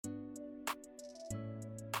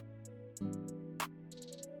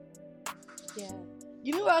Yeah.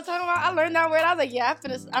 You knew what I was talking about? I learned that word. I was like, yeah,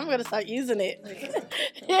 I'm gonna start using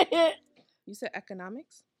it. You said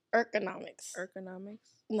economics? Ergonomics. Ergonomics?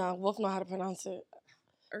 No, Wolf know how to pronounce it.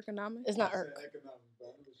 Ergonomics? It's not I erg. said economic, but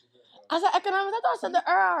I knew what you meant, though. I said economics. I thought I said the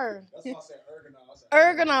er. That's why I said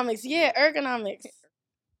ergonomics. Ergonomics. Yeah, ergonomics.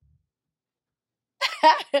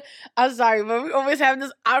 I'm sorry, but we always have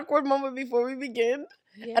this awkward moment before we begin,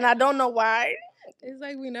 Yeah. and I don't know why. It's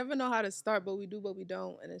like we never know how to start, but we do, but we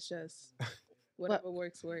don't, and it's just whatever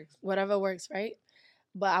works. Whatever works, right?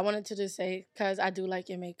 But I wanted to just say, because I do like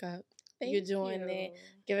your makeup. You're Thank doing it,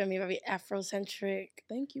 giving me very Afrocentric.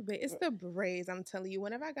 Thank you, babe. It's the braids. I'm telling you.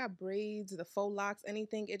 Whenever I got braids, the faux locks,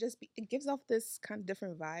 anything, it gives off this kind of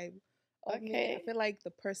different vibe. Of me. Okay. I feel like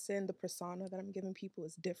the persona that I'm giving people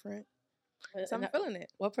is different. So I'm feeling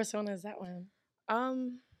it. What persona is that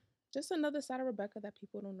one? Just another side of Rebecca that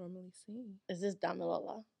people don't normally see. Is this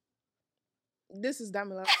Damilola? This is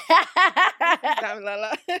Damilala.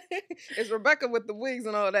 Damilala. It's Rebecca with the wigs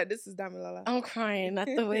and all that. This is Damilala. I'm crying, not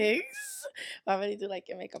the wigs. But I really do like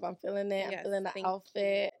your makeup. I'm feeling it. Yes, I'm feeling the thank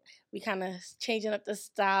outfit. We kind of changing up the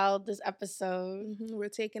style this episode. We're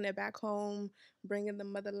taking it back home, bringing the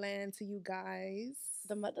motherland to you guys.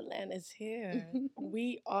 The motherland is here.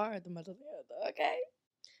 We are the motherland, okay?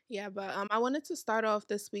 Yeah, but I wanted to start off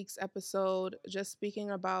this week's episode just speaking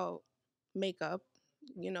about makeup.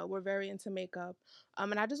 You know, we're very into makeup.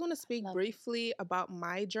 And I just want to speak briefly about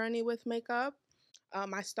my journey with makeup.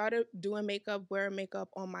 I started doing makeup, wearing makeup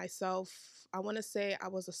on myself. I want to say I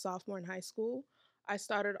was a sophomore in high school. I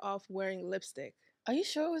started off wearing lipstick. Are you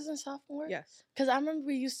sure it was in sophomore? Yes. Because I remember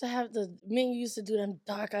we used to have me and you used to do them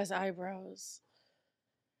dark ass eyebrows.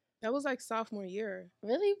 That was like sophomore year.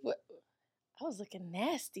 Really? I was looking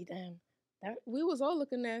nasty then. We was all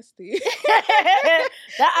looking nasty. That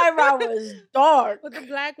eyebrow was dark. With the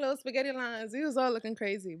black little spaghetti lines. We was all looking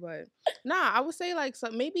crazy. But nah, I would say like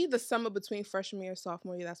maybe the summer between freshman year and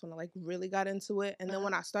sophomore year, that's when I like really got into it. And then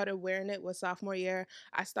when I started wearing it was sophomore year,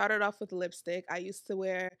 I started off with lipstick. I used to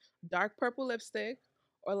wear dark purple lipstick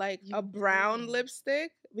or like a brown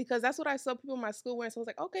lipstick because that's what I saw people in my school wearing. So I was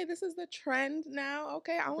like, okay, this is the trend now.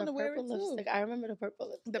 Okay, I want to wear it too. Lipstick. I remember the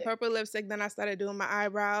purple lipstick. The purple lipstick. Then I started doing my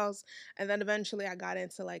eyebrows, and then eventually I got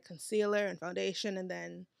into like concealer and foundation, and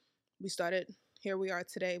then here we are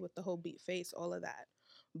today with the whole beat face, all of that.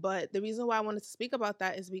 But the reason why I wanted to speak about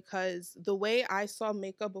that is because the way I saw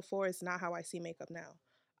makeup before is not how I see makeup now.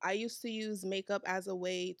 I used to use makeup as a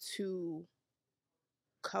way to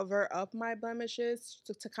cover up my blemishes,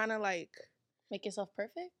 to kind of like make yourself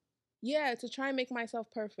perfect. Yeah, to try and make myself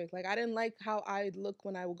perfect. Like I didn't like how I'd look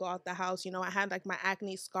when I would go out the house. You know, I had like my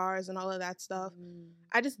acne scars and all of that stuff.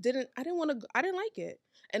 I didn't like it.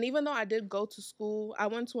 And even though I did go to school, I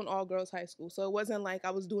went to an all-girls high school. So it wasn't like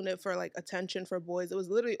I was doing it for like attention for boys. It was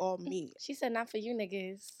literally all me. She said not for you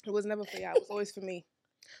niggas. It was never for y'all. It was always for me.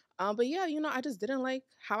 But yeah, you know, I just didn't like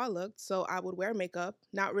how I looked. So I would wear makeup,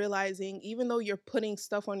 not realizing even though you're putting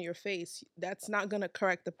stuff on your face, that's not going to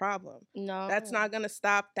correct the problem. No. That's not going to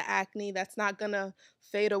stop the acne. That's not going to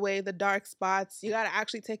fade away the dark spots. You got to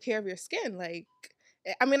actually take care of your skin. Like,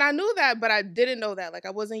 I mean, I knew that, but I didn't know that. Like,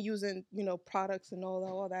 I wasn't using, you know, products and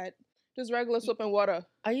all that. Just regular soap and water.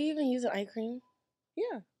 Are you even using eye cream?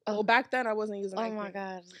 Yeah. Well, back then I wasn't using eye cream. Oh my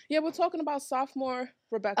God. Yeah, we're talking about sophomore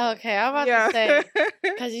Rebecca. Okay, I'm about to say,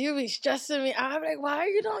 because you be stressing me. I'm like, why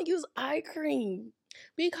you don't use eye cream?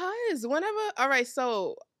 Because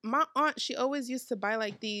so my aunt, she always used to buy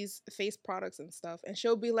like these face products and stuff. And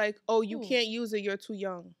she'll be like, oh, you can't use it. You're too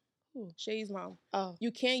young. Shay's mom. Oh.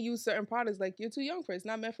 You can't use certain products. Like, you're too young for it. It's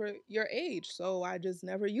not meant for your age. So I just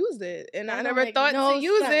never used it. And I never thought to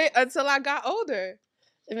use it until I got older.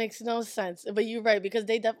 It makes no sense. But you're right, because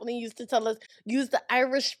they definitely used to tell us, use the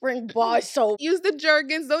Irish Spring bar soap. Use the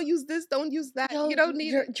Jergens. Don't use this. Don't use that. You don't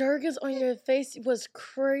need Jergens on your face was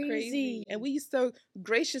crazy. And we used to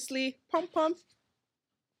graciously pump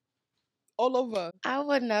all over. I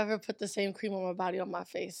would never put the same cream on my body on my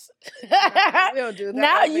face. No, we don't do that.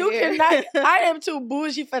 Now you cannot. I am too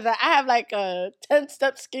bougie for that. I have like a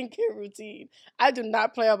 10-step skincare routine. I do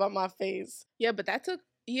not play about my face. Yeah, but that took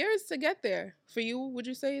years to get there. For you, would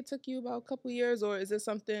you say it took you about a couple years, or is it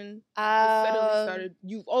something that suddenly started?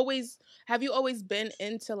 Have you always been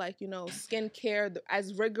into like, you know, skincare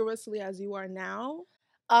as rigorously as you are now?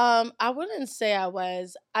 I wouldn't say I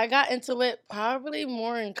was. I got into it probably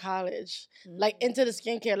more in college, like into the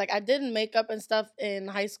skincare. Like I did makeup and stuff in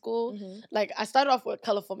high school. Like I started off with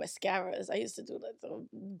colorful mascaras. I used to do like the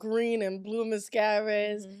green and blue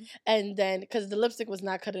mascaras, and then because the lipstick was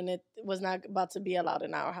not about to be allowed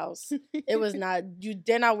in our house. It was not. You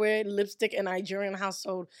dare not wear lipstick in a Nigerian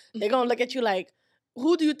household. They're gonna look at you like,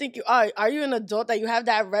 who do you think you are? Are you an adult that you have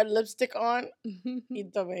that red lipstick on?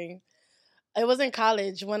 Either way. It was in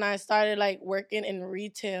college when I started like working in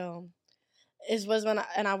retail. It was when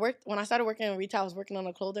I started working in retail, I was working on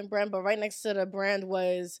a clothing brand, but right next to the brand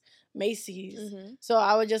was Macy's. So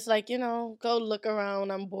I would just like, go look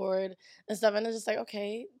around, I'm bored and stuff. And it's just like,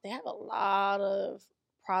 okay, they have a lot of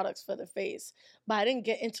products for the face. But I didn't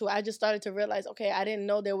get into it. I just started to realize, okay, I didn't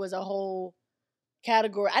know there was a whole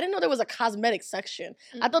category. I didn't know there was a cosmetic section.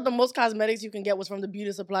 I thought the most cosmetics you can get was from the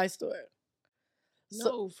beauty supply store.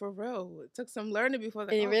 No, for real. It took some learning before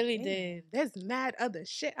that. It really did. There's mad other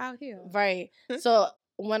shit out here. Right. So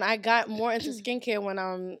when I got more into skincare, when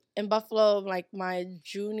I'm in Buffalo, like my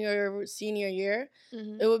senior year,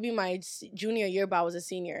 it would be my junior year, but I was a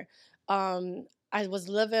senior. I was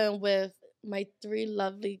living with my 3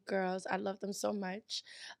 lovely girls. I love them so much.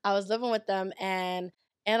 I was living with them, and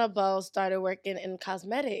Annabelle started working in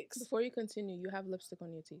cosmetics. Before you continue, you have lipstick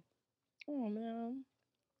on your teeth. Oh, man.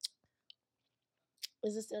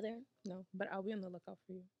 Is it still there? No, but I'll be on the lookout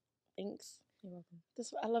for you. Thanks. You're welcome.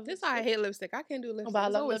 I love this. Why I hate lipstick. I can't do lipstick. But I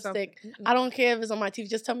love lipstick. I don't care if it's on my teeth.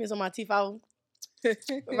 Just tell me it's on my teeth. I'll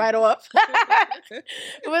write off.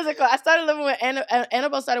 What's it called? I started living with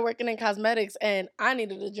Annabelle started working in cosmetics, and I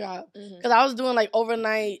needed a job because I was doing like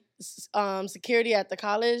overnight security at the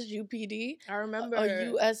college, UPD. I remember. Or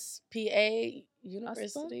USPA,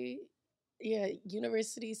 University. Yeah,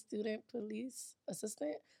 University Student Police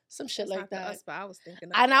Assistant. Some shit like that. Us, but I was thinking.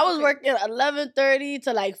 And I was working 11:30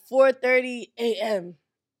 to like 4:30 a.m.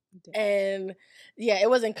 And yeah, it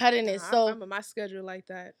wasn't cutting it. So I remember my schedule like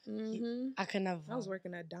that. I could never. I was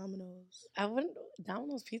working at Domino's. I wouldn't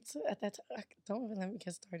Domino's Pizza at that time. Don't even let me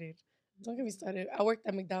get started. Don't get me started. I worked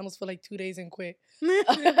at McDonald's for like 2 days and quit.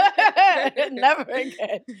 Never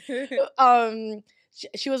again.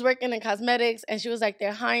 She was working in cosmetics, and she was like,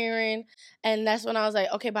 they're hiring. And that's when I was like,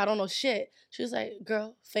 okay, but I don't know shit. She was like,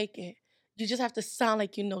 girl, fake it. You just have to sound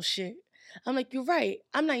like you know shit. I'm like, you're right.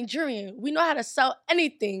 I'm Nigerian. We know how to sell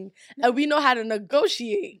anything, and we know how to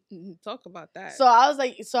negotiate. Talk about that. So I was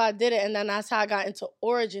like, so I did it, and then that's how I got into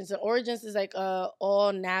Origins. And Origins is like a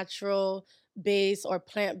all natural based or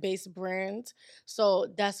plant-based brand. So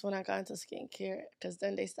that's when I got into skincare, because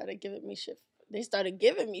then they started giving me shit. They started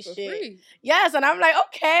giving me for shit. Free. Yes, and I'm like,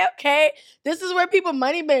 okay. This is where people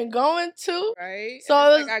money been going to. Right. So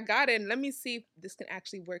it was like, I got it, and let me see if this can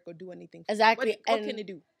actually work or do anything. Exactly. What can it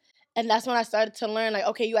do? And that's when I started to learn, like,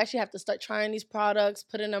 okay, you actually have to start trying these products,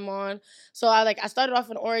 putting them on. So I started off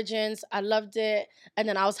in Origins. I loved it. And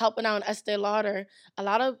then I was helping out in Estee Lauder. A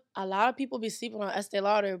lot of people be sleeping on Estee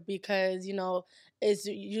Lauder because, it's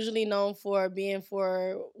usually known for being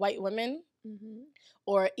for white women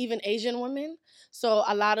or even Asian women. So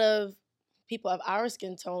a lot of people of our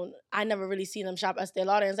skin tone, I never really seen them shop Estee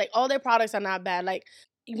Lauder. And it's like, all their products are not bad. Like,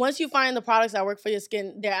 once you find the products that work for your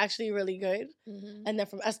skin, they're actually really good. And then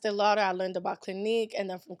from Estee Lauder, I learned about Clinique. And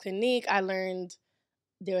then from Clinique, I learned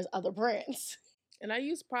there's other brands. And I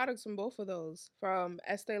use products from both of those. From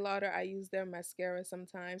Estee Lauder, I use their mascara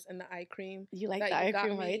sometimes and the eye cream. You like the eye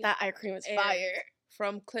cream, right? That eye cream is fire.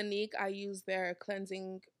 From Clinique, I use their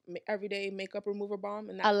cleansing everyday makeup remover balm.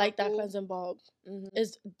 And I like that cleansing balm.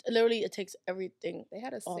 It's literally, it takes everything. They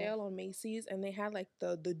had a sale on Macy's, and they had like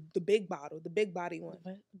the big bottle, the big body one.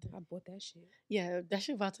 I bought that shit. Yeah, that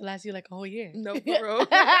shit about to last you like a whole year. No, for real.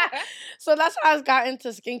 So that's how I got into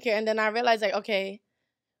skincare, and then I realized like, okay,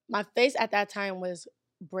 my face at that time was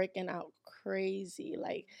breaking out crazy.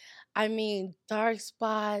 Like, I mean, dark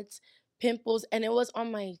spots, pimples, and it was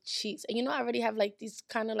on my cheeks. And I already have like these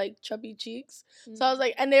kind of like chubby cheeks. So I was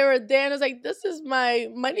like, and they were there, and I was like, this is my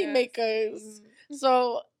money makers.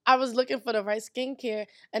 So I was looking for the right skincare,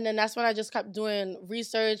 and then that's when I just kept doing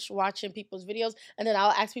research, watching people's videos, and then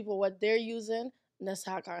I'll ask people what they're using, and that's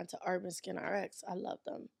how I got into Urban Skin RX. I love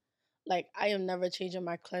them. Like, I am never changing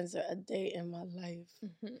my cleanser a day in my life.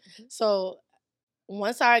 So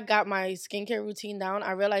once I got my skincare routine down,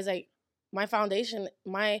 I realized like my foundation,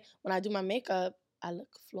 when I do my makeup, I look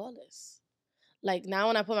flawless. Like, now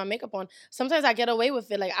when I put my makeup on, sometimes I get away with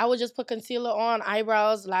it. Like, I would just put concealer on,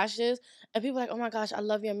 eyebrows, lashes, and people are like, oh my gosh, I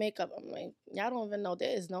love your makeup. I'm like, y'all don't even know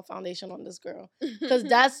there is no foundation on this girl. Because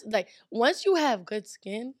that's like, once you have good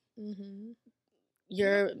skin,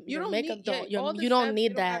 your makeup you don't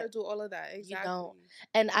need that. You don't gotta do all of that. Exactly. You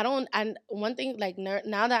don't. And one thing, like,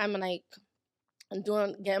 now that I'm like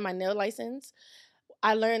getting my nail license,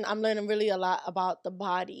 I'm learning really a lot about the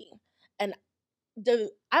body. And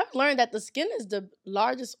I've learned that the skin is the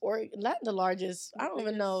largest organ, not the largest, I don't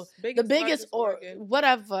even know, the biggest organ,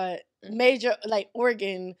 whatever, major like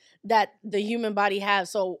organ that the human body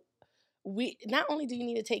has. So we not only do you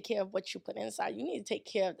need to take care of what you put inside, you need to take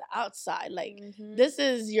care of the outside. Like Mhm. this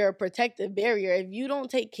is your protective barrier. If you don't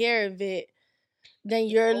take care of it, then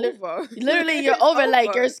you're over. literally you're It's over. Like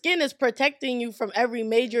over. your skin is protecting you from every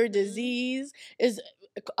major Mhm. disease, is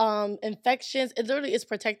infections. It literally is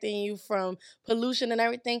protecting you from pollution and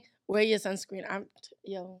everything. Wear your sunscreen.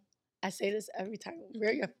 I say this every time.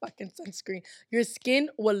 Wear your fucking sunscreen. Your skin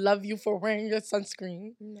will love you for wearing your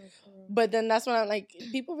sunscreen. No, for real. But then that's when I'm like,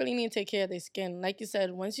 people really need to take care of their skin. Like you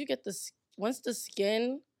said, once the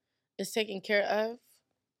skin is taken care of,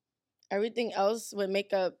 everything else with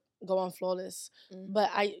makeup go on flawless. Mhm. But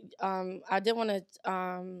I did want to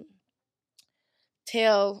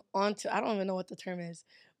tail onto, I don't even know what the term is,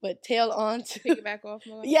 but tail onto Piggyback off,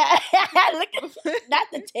 Mala? yeah, look at not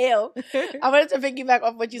the tail. I wanted to piggyback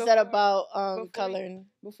off what you said about coloring.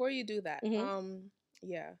 Before you do that, Mhm.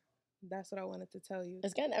 yeah, that's what I wanted to tell you.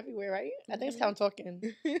 It's getting everywhere, right? I think it's Mhm. kind of talking. And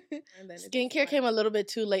then it just Skincare went. came a little bit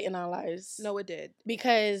too late in our lives. No, it did.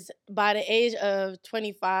 Because by the age of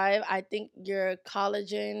 25, I think your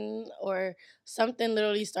collagen or something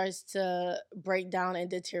literally starts to break down and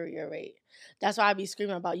deteriorate. That's why I be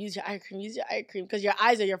screaming about use your eye cream, because your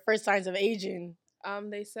eyes are your first signs of aging.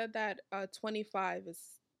 They said that 25 is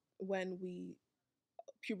when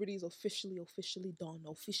puberty is officially done.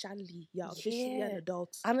 Officially an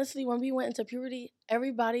adult. Honestly, when we went into puberty,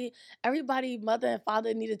 everybody, mother and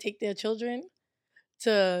father need to take their children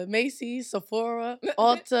to Macy's, Sephora,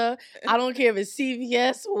 Ulta. I don't care if it's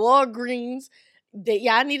CVS, Walgreens.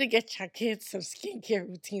 Y'all need to get your kids some skincare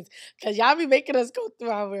routines, because y'all be making us go through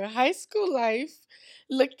our high school life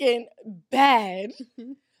looking bad.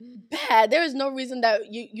 Bad. There is no reason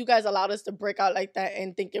that you guys allowed us to break out like that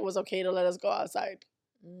and think it was okay to let us go outside.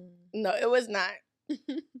 No, it was not.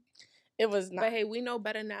 It was not. But hey, we know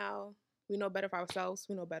better now. We know better for ourselves.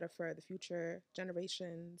 We know better for the future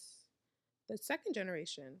generations. The second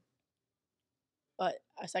generation. But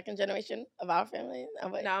a second generation of our family.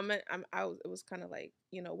 No, it was kind of like,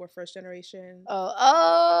 we're first generation.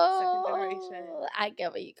 Oh, second generation. I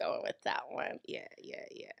get where you're going with that one. Yeah.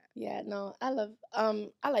 Yeah, no, I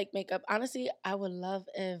like makeup. Honestly, I would love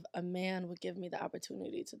if a man would give me the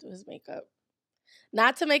opportunity to do his makeup.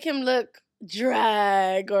 Not to make him look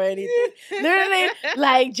drag or anything. Literally,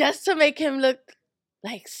 like just to make him look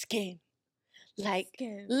like skin. Like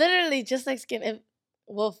Skin. literally just like skin. If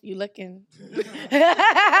Wolf, you looking.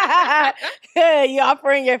 You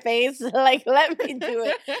offering your face. Like, let me do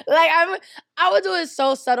it. Like I would do it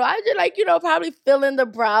so subtle. I just like, probably fill in the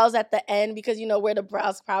brows at the end, because where the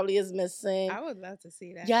brows probably is missing. I would love to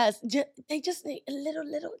see that. Yes. They just need a little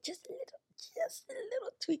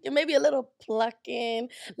tweak and maybe a little plucking.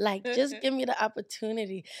 Like, just give me the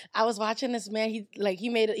opportunity. I was watching this man. He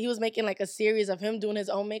was making like a series of him doing his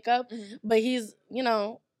own makeup, but he's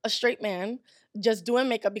a straight man just doing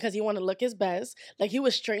makeup because he wanted to look his best. Like, he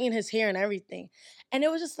was straightening his hair and everything, and it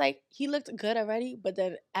was just like he looked good already. But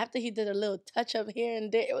then after he did a little touch up here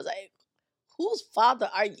and there, it was like, whose father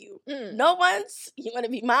are you? No one's. You want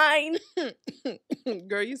to be mine?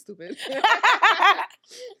 Girl, you stupid.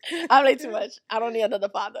 I play too much. I don't need another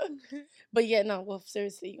father. But yeah, no. Well,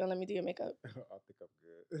 seriously, you gonna let me do your makeup? I think I'm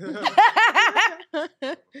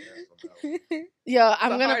good. Yeah,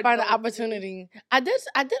 I'm gonna hard find an no. opportunity. I did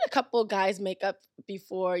a couple guys' makeup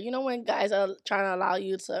before. You know when guys are trying to allow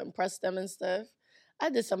you to impress them and stuff. I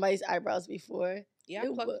did somebody's eyebrows before. Yeah, I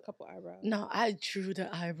plucked a couple eyebrows. No, I drew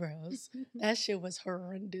the eyebrows. That shit was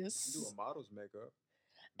horrendous. You do a model's makeup.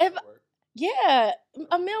 If yeah,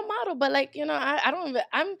 a male model, but like I don't even.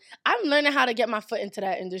 I'm learning how to get my foot into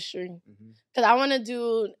that industry, because I want to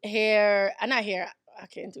do hair. Not hair. I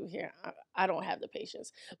can't do hair. I don't have the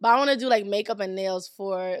patience. But I want to do like makeup and nails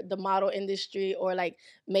for the model industry or like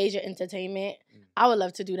major entertainment. I would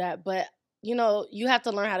love to do that, but you have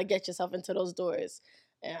to learn how to get yourself into those doors.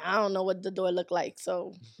 And I don't know what the door look like,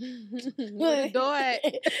 so Where the door at?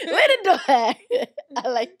 Where the door at? I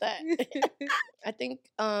like that. I think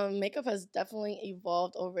makeup has definitely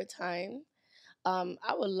evolved over time.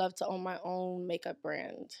 I would love to own my own makeup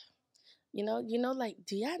brand. Like,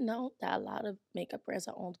 do y'all know that a lot of makeup brands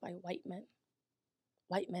are owned by white men?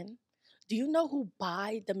 White men. Do you know who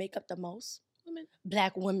buy the makeup the most? Women.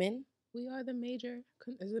 Black women. We are the major.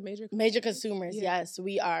 Is it major? Major consumers. Yeah. Yes,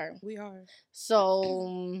 we are. We are.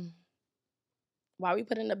 So why we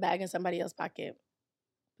put in the bag in somebody else's pocket?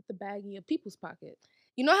 Put the bag in your people's pocket.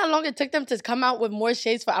 You know how long it took them to come out with more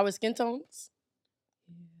shades for our skin tones?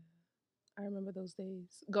 I remember those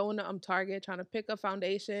days. Going to Target, trying to pick a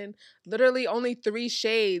foundation. Literally only 3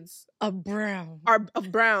 shades of brown.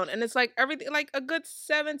 And it's like everything, like a good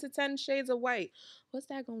 7 to 10 shades of white. What's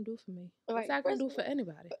that gonna do for me? What's that gonna do for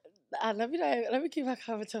anybody? Let me keep my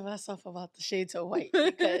comment to myself about the shades of white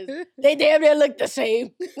because they damn near look the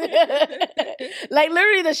same. Like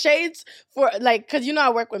literally the shades for like, cause you know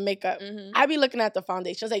I work with makeup. I be looking at the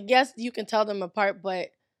foundations. Like yes, you can tell them apart,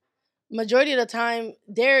 but majority of the time,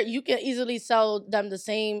 you can easily sell them the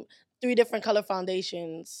same 3 different color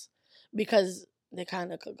foundations because they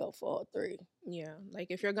kind of could go for all 3. Yeah, like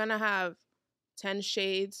if you're gonna have 10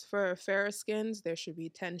 shades for fairer skins, there should be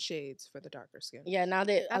 10 shades for the darker skins. Yeah, now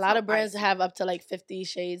a lot of brands have up to like 50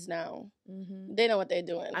 shades now. They know what they're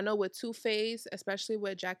doing. I know with Too Faced, especially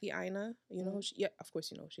with Jackie Aina, you know who she, yeah, of course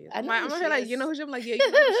you know who she is. I'm like, you know who she is? I'm like, yeah,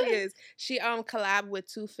 you know who she is. She collabed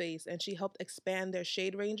with Too Faced and she helped expand their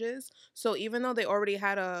shade ranges. So even though they already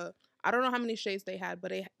had I don't know how many shades they had,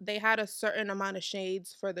 but they had a certain amount of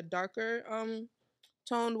shades for the darker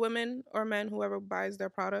toned women or men, whoever buys their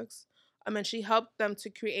products. And she helped them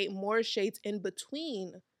to create more shades in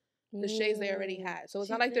between the shades they already had. So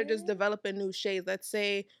it's not like they're just developing new shades. Let's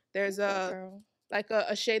say there's a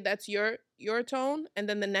shade that's your tone, and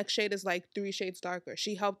then the next shade is like 3 shades darker.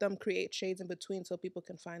 She helped them create shades in between so people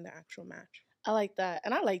can find the actual match. I like that.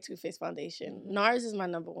 And I like Too Faced foundation. NARS is my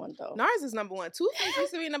number 1 though. NARS is number 1. Too Faced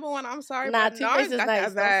used to be number 1. I'm sorry, nah, but Too NARS Faced is got nice.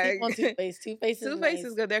 that bag. Don't sleep on Too Faced. Too Faced is Too nice. Faced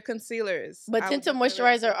is good. They're concealers. But tinted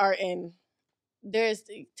moisturizer are in. There's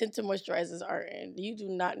tinted moisturizers are in. You do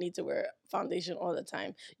not need to wear foundation all the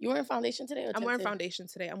time. You wearing foundation today or tinted? I'm wearing foundation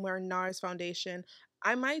today. I'm wearing NARS foundation.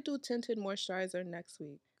 I might do tinted moisturizer next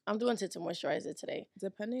week. I'm doing tinted moisturizer today.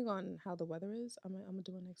 Depending on how the weather is, I'm gonna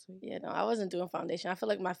do it next week. Yeah, no, I wasn't doing foundation. I feel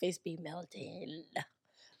like my face be melting.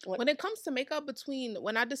 When it comes to makeup,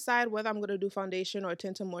 when I decide whether I'm gonna do foundation or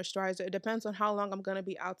tinted moisturizer, it depends on how long I'm gonna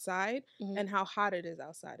be outside and how hot it is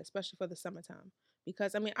outside, especially for the summertime.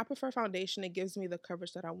 Because I prefer foundation. It gives me the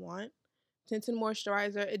coverage that I want. Tinted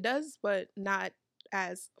moisturizer, it does, but not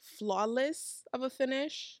as flawless of a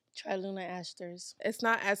finish. Try Luna Ashters. It's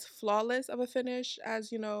not as flawless of a finish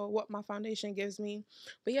as, what my foundation gives me.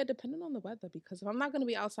 But yeah, depending on the weather, because if I'm not going to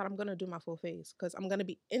be outside, I'm going to do my full face. Because I'm going to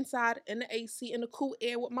be inside in the AC, in the cool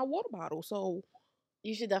air with my water bottle. So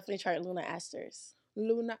you should definitely try Luna Ashters.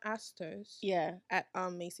 Luna Ashters? Yeah. At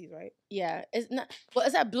Macy's, right? Yeah.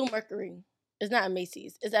 It's at Blue Mercury. It's not at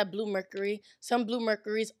Macy's. It's at Blue Mercury. Some Blue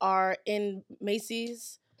Mercuries are in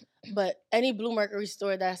Macy's, but any Blue Mercury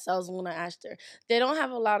store that sells Luna Ashter, they don't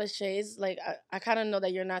have a lot of shades. Like, I kind of know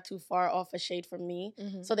that you're not too far off a shade from me.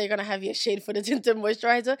 So they're going to have your shade for the tinted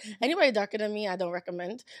moisturizer. Anybody darker than me, I don't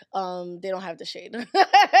recommend. They don't have the shade.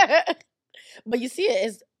 But you see it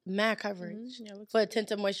is mad coverage for a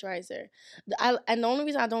tinted moisturizer. And the only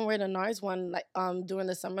reason I don't wear the NARS one like during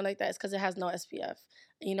the summer like that is because it has no SPF.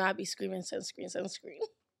 And I'd be screaming sunscreen.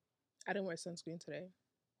 I didn't wear sunscreen today.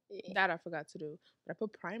 Yeah. That I forgot to do. But I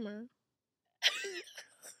put primer.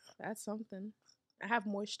 That's something. I have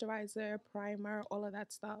moisturizer, primer, all of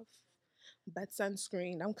that stuff. But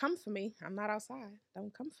sunscreen. Don't come for me. I'm not outside.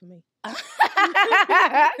 Don't come for me.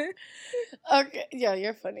 Okay. Yeah,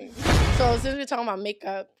 you're funny. So since we're talking about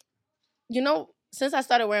makeup, since I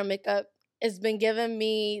started wearing makeup, it's been giving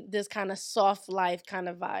me this kind of soft life kind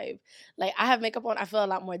of vibe. Like, I have makeup on, I feel a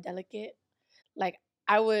lot more delicate. Like,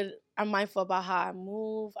 I'm mindful about how I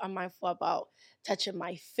move. I'm mindful about touching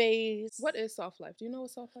my face. What is soft life? Do you know what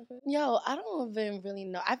soft life is? Yo, I don't even really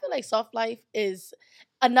know. I feel like soft life is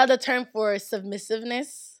another term for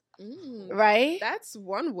submissiveness. Right? That's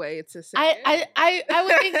one way to say it. I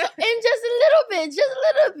would think so. And just a little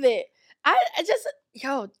bit.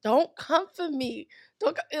 Don't come for me.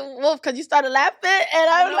 Because you started laughing, and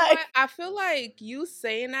I'm like... I feel like you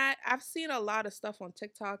saying that, I've seen a lot of stuff on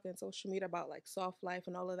TikTok and social media about, like, soft life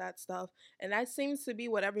and all of that stuff, and that seems to be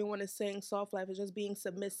what everyone is saying. Soft life is just being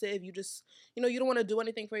submissive. You just, you don't want to do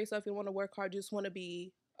anything for yourself. You don't want to work hard. You just want to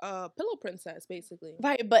be a pillow princess, basically.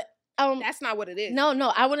 Right, but... that's not what it is. No,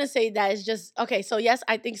 I wouldn't say that. It's just... Okay, so yes,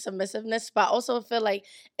 I think submissiveness, but I also feel like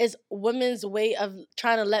it's women's way of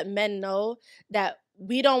trying to let men know that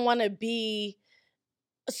we don't want to be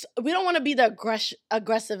the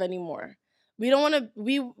aggressive anymore.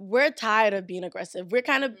 We're tired of being aggressive. We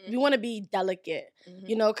want to be delicate,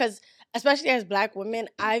 because especially as Black women,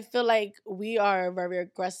 I feel like we are very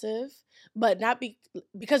aggressive, but not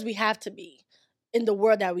because we have to be in the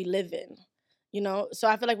world that we live in, So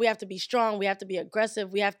I feel like we have to be strong. We have to be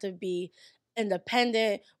aggressive. We have to be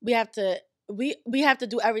independent. We have to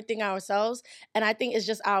do everything ourselves. And I think it's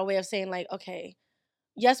just our way of saying, like, okay,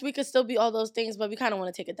 yes, we could still be all those things, but we kind of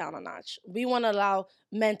want to take it down a notch. We want to allow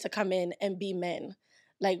men to come in and be men.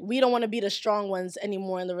 Like, we don't want to be the strong ones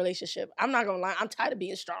anymore in the relationship. I'm not gonna lie, I'm tired of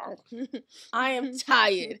being strong. I am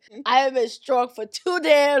tired. I have been strong for too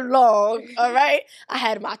damn long. All right, I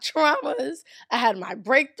had my traumas. I had my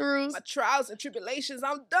breakthroughs. My trials and tribulations.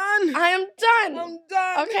 I'm done. I am done. I'm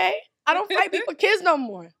done. Okay, I don't fight people's kids no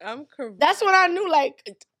more. I'm correct. That's when I knew, like,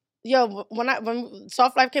 yo, when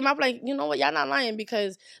Soft Life came out, I'm like, you know what, y'all not lying,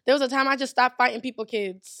 because there was a time I just stopped fighting people's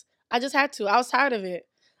kids. I just had to. I was tired of it.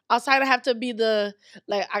 I was tired of have to be the,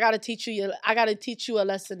 like, I gotta teach you a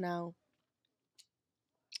lesson now.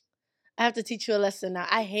 I have to teach you a lesson now.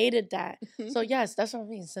 I hated that. So yes, that's what I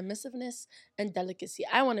mean. Submissiveness and delicacy.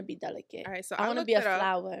 I want to be delicate. All right, so I want to be a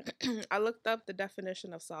flower. I looked up the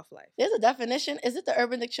definition of soft life. There's a definition. Is it the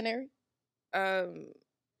Urban Dictionary?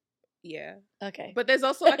 Yeah. Okay. But there's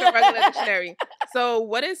also like a regular dictionary. So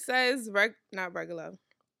what it says, not regular.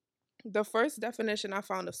 The first definition I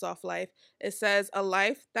found of soft life, it says a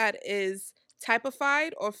life that is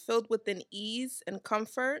typified or filled with an ease and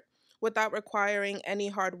comfort without requiring any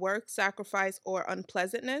hard work, sacrifice, or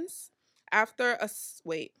unpleasantness. This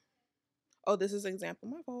is an example,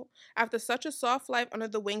 my fault. After such a soft life under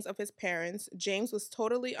the wings of his parents, James was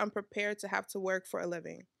totally unprepared to have to work for a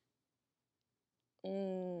living.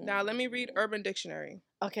 Now, let me read Urban Dictionary.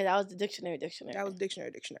 Okay, that was the dictionary. That was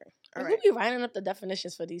dictionary. All right. right. Who be writing up the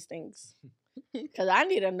definitions for these things? Because I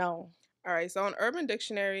need to know. All right, so on Urban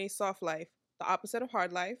Dictionary, soft life, the opposite of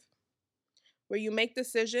hard life, where you make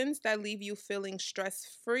decisions that leave you feeling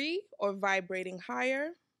stress-free or vibrating higher,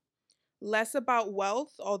 less about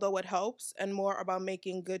wealth, although it helps, and more about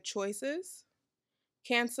making good choices,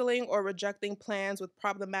 canceling or rejecting plans with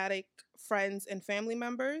problematic friends and family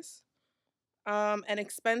members, an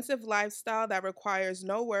expensive lifestyle that requires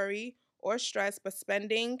no worry or stress but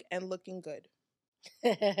spending and looking good.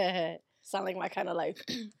 Sound like my kind of life.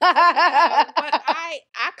 But I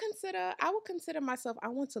would consider myself, I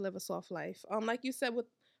want to live a soft life. Like you said, with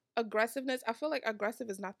aggressiveness, I feel like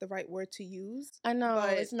aggressive is not the right word to use. I know,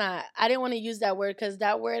 it's not. I didn't want to use that word because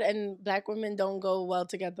that word and Black women don't go well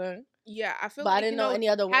together. Yeah, I feel but like I didn't know any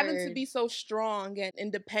other word. Having to be so strong and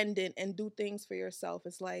independent and do things for yourself,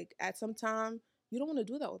 it's like at some time you don't want to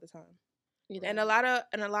do that all the time. And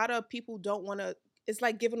a lot of people don't want to. It's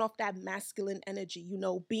like giving off that masculine energy,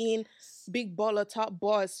 being big baller, top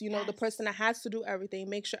boss, the person that has to do everything,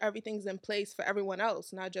 make sure everything's in place for everyone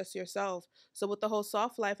else, not just yourself. So with the whole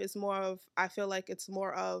soft life, it's more of, I feel like it's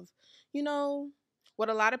more of, what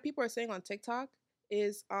a lot of people are saying on TikTok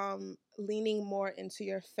is leaning more into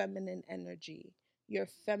your feminine energy, your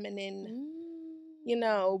feminine,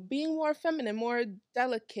 being more feminine, more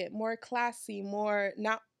delicate, more classy, more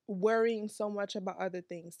not worrying so much about other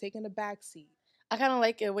things, taking a backseat. I kind of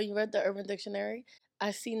like it when you read the Urban Dictionary.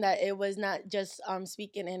 I seen that it was not just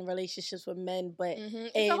speaking in relationships with men, but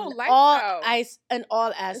in all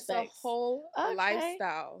aspects. It's a whole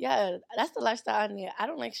lifestyle. Yeah, that's the lifestyle I need. I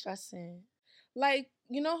don't like stressing. Like,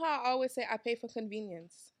 you know how I always say I pay for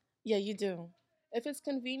convenience? Yeah, you do. If it's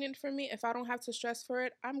convenient for me, if I don't have to stress for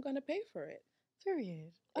it, I'm going to pay for it.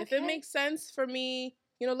 Period. Okay. If it makes sense for me,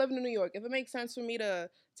 living in New York, if it makes sense for me to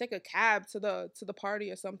take a cab to the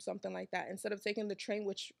party or something like that, instead of taking the train,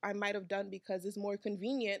 which I might have done because it's more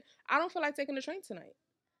convenient, I don't feel like taking the train tonight.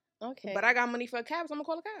 Okay. But I got money for a cab, so I'm going to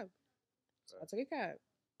call a cab. So I'll take a cab.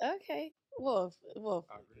 Okay. Wolf.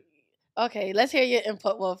 Okay, let's hear your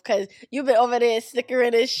input, Wolf, because you've been over there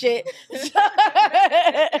snickering and shit.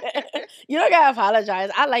 You don't gotta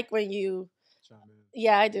apologize. I like when you...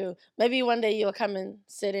 Yeah, I do. Maybe one day you'll come and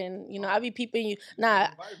sit in. I'll be peeping you. Nah,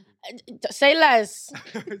 say less.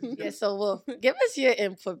 Yeah, so Wolf, give us your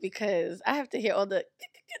input because I have to hear all the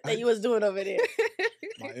that you was doing over there.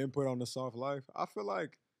 My input on the soft life. I feel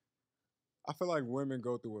like women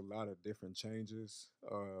go through a lot of different changes.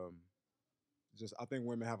 I think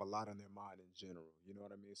women have a lot on their mind in general. You know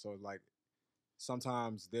what I mean? So like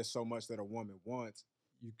sometimes there's so much that a woman wants,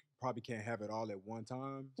 you probably can't have it all at one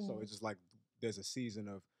time. So it's just like there's a season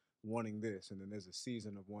of wanting this, and then there's a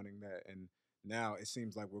season of wanting that, and now it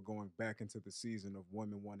seems like we're going back into the season of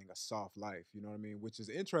women wanting a soft life. You know what I mean? Which is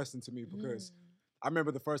interesting to me because I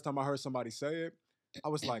remember the first time I heard somebody say it, I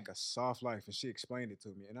was like, a soft life, and she explained it to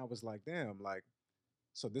me, and I was like, damn, like,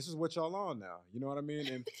 so this is what y'all on now. You know what I mean?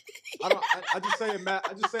 And I just say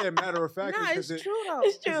it matter of fact. Nah, it's true though.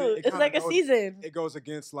 It's true. It's like a season. It goes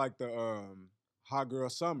against like the hot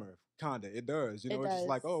girl summer. Kinda, it does. It's just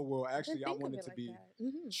like, oh well, actually, I wanted to be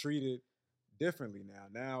treated differently now.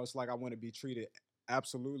 Now it's like I want to be treated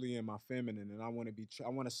absolutely in my feminine, and I want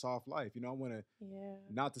a soft life. I want to. Yeah.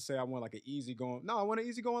 Not to say I want like an easygoing. No, I want an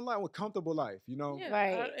easygoing life, a comfortable life. Yeah,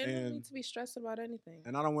 right. I don't need to be stressed about anything.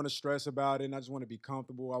 And I don't want to stress about it. And I just want to be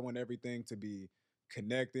comfortable. I want everything to be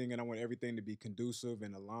connecting, and I want everything to be conducive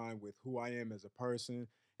and aligned with who I am as a person.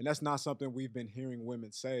 And that's not something we've been hearing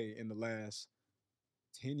women say in the last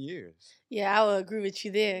 10 years. Yeah, I would agree with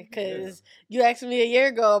you there, Yeah. because you asked me a year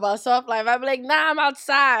ago about soft life. I'd be like, nah, I'm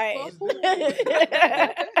outside.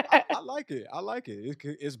 I like it. I like it.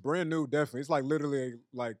 It's brand new, definitely. It's like literally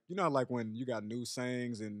like, you know, like when you got new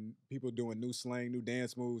sayings and people doing new slang, new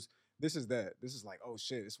dance moves. This is that. This is like, oh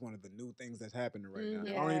shit, it's one of the new things that's happening right now.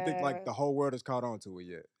 I don't even think Yeah. like the whole world has caught on to it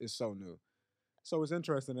yet. It's so new. So it's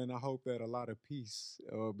interesting, and I hope that a lot of peace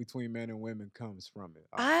between men and women comes from it.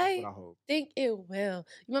 That's I what I hope. think it will.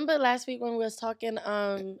 You remember last week when we was talking,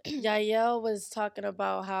 Yael was talking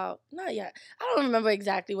about how, not yet, I don't remember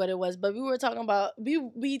exactly what it was, but we were talking about,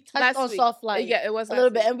 we touched Last on week. soft life. Yeah, it was a little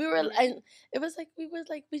last bit. week. And we were, and it was like,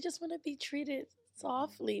 we just want to be treated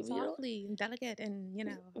softly. Softly and delicate, and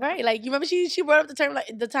Right, like you remember she brought up the term, like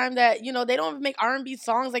the time that they don't even make R&B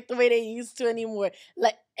songs like the way they used to anymore.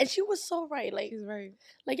 Like, and she was so right. Like, She's right.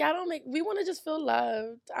 like y'all don't make. We want to just feel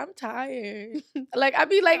loved. I'm tired. Like I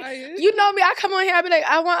be like, Tired? you know me. I come on here. I be like,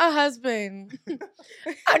 I want a husband.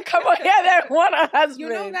 I come on here. I want a husband. You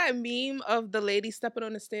know that meme of the lady stepping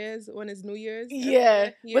on the stairs when it's New Year's? Yeah,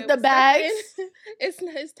 with the we stepped bags. in.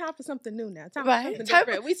 It's time for something new now. Time Right. for something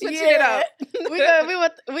different. We switching it up.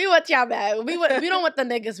 we want y'all back. We don't want the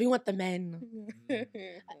niggas. We want the men.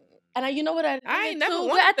 And you know what? I ain't never too,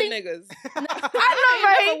 wanted the niggas. I know,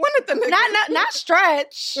 right? Never wanted the niggas. Not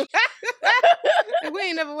stretch. We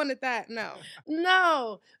ain't never wanted that. No.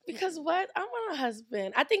 No, because what? I want a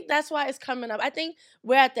husband. I think that's why it's coming up. I think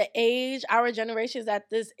we're at the age, our generation is at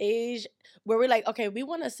this age where we're like, okay, we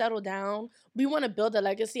want to settle down. We want to build a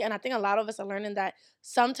legacy. And I think a lot of us are learning that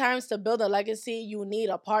sometimes to build a legacy, you need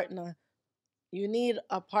a partner. You need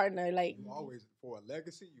a partner. Like, You always, for a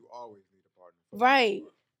legacy, you always need a partner. Right.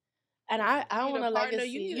 And I need want a a partner, legacy.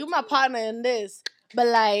 you need a You my team. partner in this. But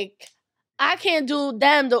like, I can't do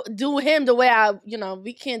do him the way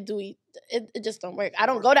we can't do it. It just don't work. I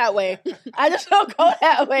don't go that way. I just don't go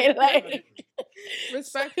that way. Like,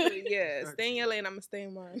 Respectfully, yeah. Stay in your lane, I'ma stay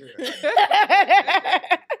in mine.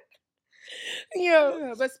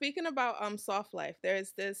 Yeah, but speaking about soft life,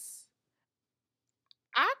 there's this,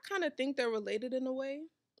 I kind of think they're related in a way.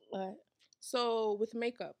 What? So with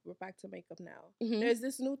makeup, we're back to makeup now. Mhm. There's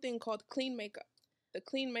this new thing called clean makeup. The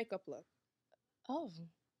clean makeup look. Oh,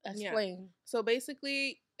 explain. Yeah. So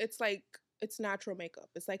basically, it's like, it's natural makeup.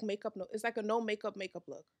 It's like makeup. It's like a no makeup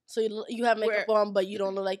look. So you have makeup on, but you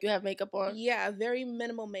don't look like you have makeup on. Yeah, very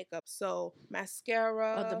minimal makeup. So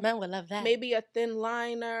mascara. Oh, the men would love that. Maybe a thin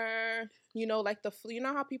liner. Like you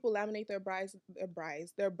know how people laminate their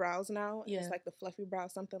brows now. Yeah. It's like the fluffy brow,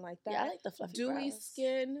 something like that. Yeah, I like the fluffy Dewy brows.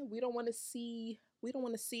 skin. We don't want to see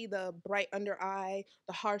the bright under eye,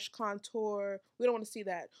 the harsh contour. We don't want to see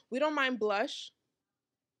that. We don't mind blush.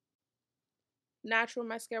 Natural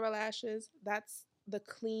mascara, lashes. That's the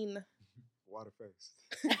clean. Water face.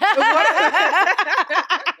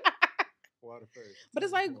 Water face. But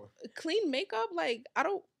it's like clean makeup. Like,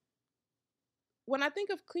 when I think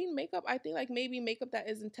of clean makeup, I think like maybe makeup that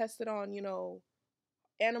isn't tested on,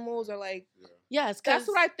 animals, or like. Yes, that's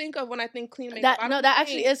what I think of when I think clean makeup. That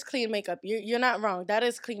actually is clean makeup. You're not wrong. That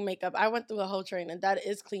is clean makeup. I went through a whole training. That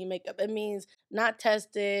is clean makeup. It means not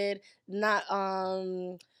tested, not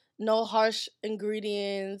no harsh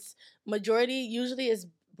ingredients. Majority usually is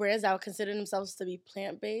brands that would consider themselves to be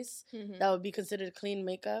plant-based. Mm-hmm. That would be considered clean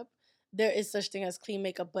makeup. There is such thing as clean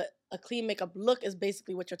makeup, but a clean makeup look is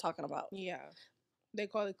basically what you're talking about. Yeah. They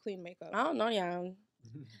call it clean makeup. I don't know, yeah.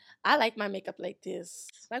 I like my makeup like this.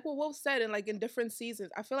 Like what Wolf said, and like in different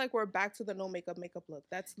seasons, I feel like we're back to the no makeup look.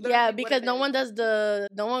 That's because no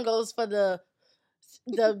one goes for the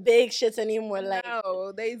big shits anymore. Like,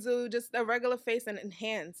 no, they do just a regular face and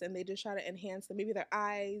enhance, and they just try to enhance them. Maybe their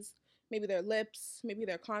eyes, maybe their lips, maybe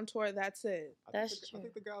their contour. That's it. That's true. I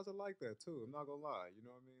think the guys are like that too. I'm not gonna lie. You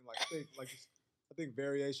know what I mean? Like I think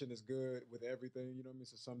variation is good with everything. You know what I mean?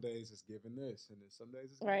 So some days it's giving this, and then some days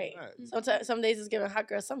it's giving that. Some days it's giving hot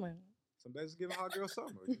girl summer. Some days it's giving hot girl summer.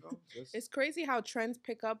 You know, it's crazy how trends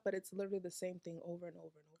pick up, but it's literally the same thing over and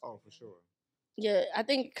over and over. Oh, for sure. Yeah, I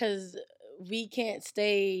think because we can't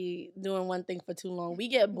stay doing one thing for too long. We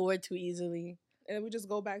get bored too easily, and then we just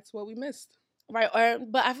go back to what we missed. Right,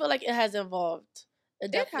 but I feel like it has evolved.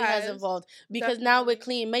 It definitely has evolved because now with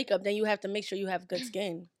clean makeup, then you have to make sure you have good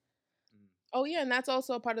skin. Oh, yeah, and that's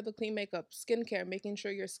also a part of the clean makeup. Skincare, making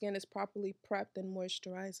sure your skin is properly prepped and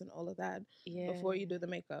moisturized and all of that before you do the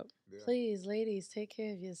makeup. Yeah. Please, ladies, take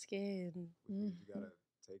care of your skin. You gotta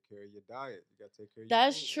take care of your diet. You gotta take care of your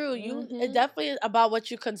That's food. true. It definitely is about what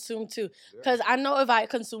you consume too. Because I know if I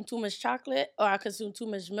consume too much chocolate or I consume too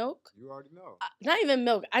much milk, You already know. not even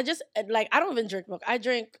milk. I just like I don't even drink milk. I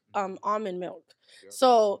drink almond milk. Yep.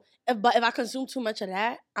 So, but if I consume too much of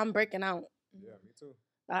that, I'm breaking out. Yeah, me too.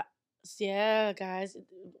 Yeah, guys.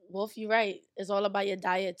 Wolf, you're right. It's all about your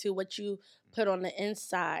diet too. What you put on the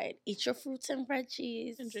inside. Eat your fruits and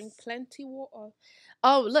veggies. And drink plenty water.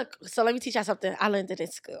 Oh, look. So let me teach you something. I learned it in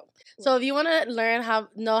school. So if you want to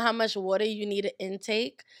know how much water you need to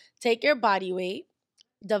intake, take your body weight,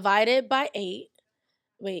 divide it by 8.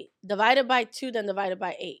 Wait, divide it by 2, then divide it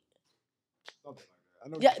by 8. Something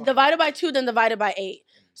like that. Yeah, divided by 2, then divided by 8.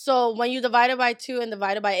 So when you divide it by 2 and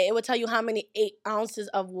divide it by 8, it will tell you how many 8 ounces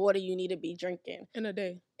of water you need to be drinking. In a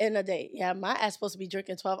day. Yeah, my ass supposed to be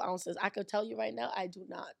drinking 12 ounces. I could tell you right now, I do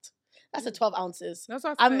not. That's a 12 ounces. That's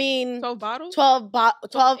what I mean, 12 bottles? 12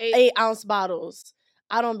 8-ounce bottles.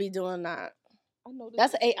 I don't be doing that. I know this.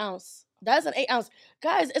 That's an 8 ounce. That's an 8 ounce.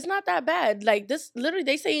 Guys, it's not that bad. Like this, literally,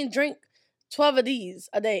 they saying drink 12 of these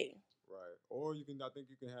a day. Right. Or you can, I think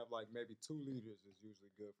you can have like maybe 2 liters is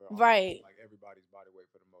usually good for right. Like everybody's body weight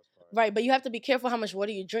for the most part. Right, but you have to be careful how much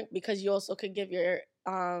water you drink because you also could give your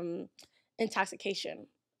intoxication.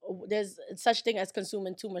 There's such thing as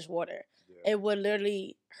consuming too much water. Yeah. It would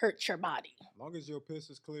literally hurt your body. As long as your piss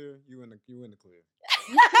is clear, you in the clear.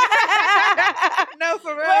 No,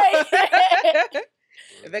 for real.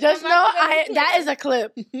 Just know that is a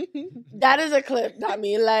clip. That is a clip. I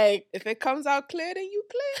mean, like if it comes out clear, then you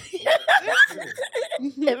clear.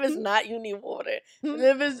 If it's not, you need water.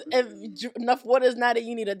 If enough water is not it,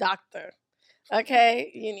 you need a doctor.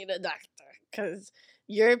 Okay, you need a doctor because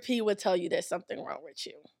your pee would tell you there's something wrong with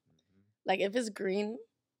you. Like if it's green,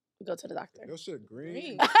 go to the doctor. Your shit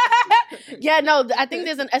green. Yeah, no, I think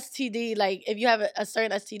there's an STD. Like if you have a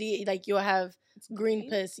certain STD, like you'll have green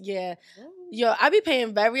piss. Yeah. Yo, I be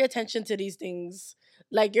paying very attention to these things.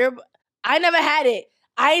 Like I never had it.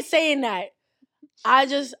 I ain't saying that. I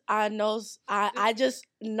just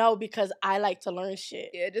know because I like to learn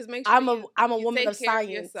shit. Yeah, just make sure I'm a woman of care science.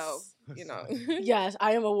 Of yourself, you know. Yes,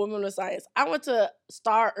 I am a woman of science. I went to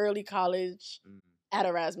Star Early College at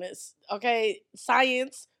Erasmus. Okay,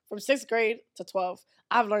 science from 6th grade to 12th.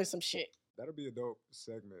 I've learned some shit. That'll be a dope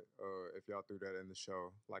segment if y'all threw that in the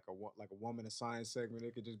show, like a woman of science segment.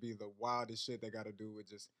 It could just be the wildest shit they got to do with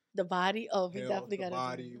just the body. Oh, we definitely got the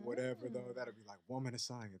body, whatever though. That'll be like woman of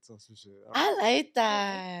science or some shit. I like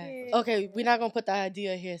that. Okay, we're not gonna put that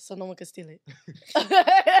idea here so no one can steal it.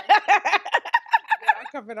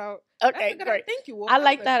 Covered out. Okay, great. Thank you. I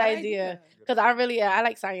like that idea because I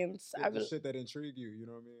like science. Yeah, the shit that intrigue you, you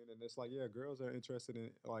know what I mean? And it's like, yeah, girls are interested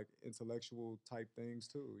in like intellectual type things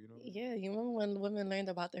too, you know? Yeah, you remember when women learned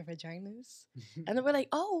about their vaginas? And they were like,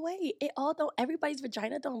 oh wait, everybody's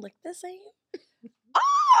vagina don't look the same?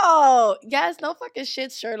 Oh, yes, no fucking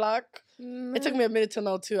shit, Sherlock. It took me a minute to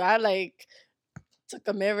know too. I took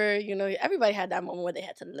a mirror, you know, everybody had that moment where they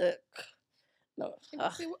had to look. No.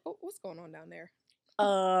 See, what's going on down there?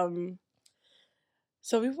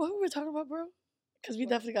 So what were we talking about, bro? Because we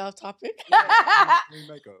definitely got off topic. Clean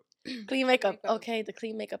makeup. Clean makeup. Okay, the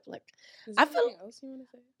clean makeup look. Is there anything else you want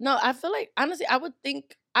to say? No, I feel like honestly, I would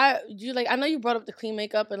think I know you brought up the clean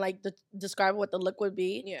makeup and like describe what the look would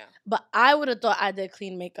be. Yeah. But I would have thought I did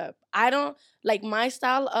clean makeup. I don't like my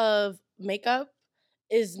style of makeup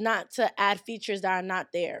is not to add features that are not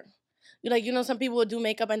there. You know, some people would do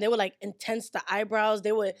makeup and they would like intense the eyebrows.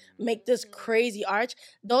 They would make this crazy arch.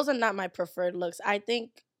 Those are not my preferred looks. I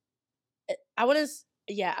think I wouldn't.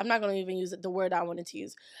 Yeah, I'm not going to even use the word I wanted to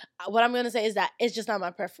use. What I'm going to say is that it's just not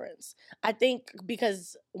my preference. I think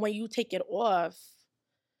because when you take it off,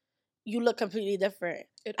 you look completely different.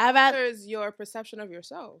 It alters your perception of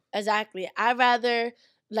yourself. Exactly. I rather,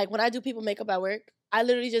 like when I do people makeup at work, I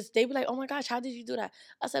literally they be like, oh my gosh, how did you do that?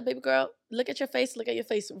 I said, baby girl, look at your face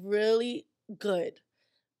really good.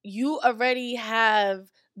 You already have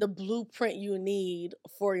the blueprint you need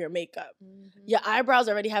for your makeup. Mm-hmm. Your eyebrows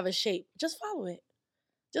already have a shape. Just follow it.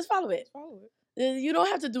 You don't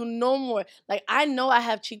have to do no more. Like, I know I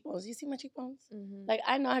have cheekbones. You see my cheekbones? Mm-hmm. Like,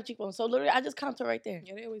 I know I have cheekbones. So, literally, I just contour right there.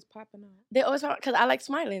 Yeah, they always popping out. They always pop because I like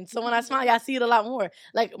smiling. So, when I smile, I see it a lot more.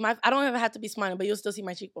 Like, I don't even have to be smiling, but you'll still see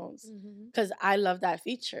my cheekbones. Because I love that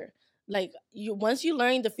feature. Like, once you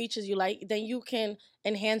learn the features you like, then you can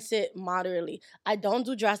enhance it moderately. I don't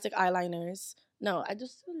do drastic eyeliners. No, I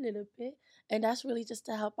just do a little bit. And that's really just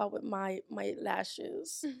to help out with my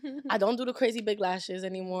lashes. I don't do the crazy big lashes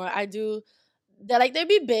anymore. I do they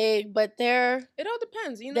be big, but It all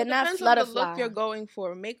depends. You know, they're not depends on the look flutterfly. you're going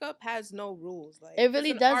for. Makeup has no rules. Like, It it's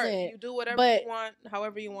really an art. doesn't. You do whatever But you want,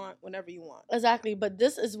 however you want, whenever you want. exactly. But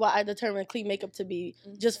this is what I determined clean makeup to be.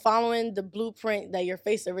 Just following the blueprint that your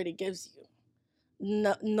face already gives you.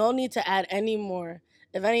 No need to add any more.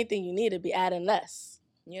 If anything, you need to be adding less.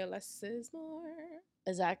 Yeah, less is more.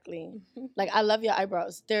 Exactly. Like, I love your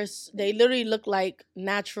eyebrows. They literally look like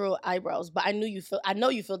natural eyebrows. But I know you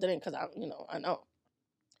filled it in because I know.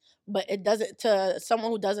 But it doesn't, to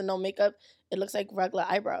someone who doesn't know makeup, it looks like regular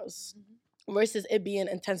eyebrows versus it being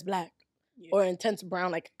intense black or intense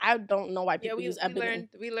brown. Like, I don't know why people use ebony.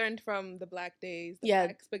 We learned from the black days,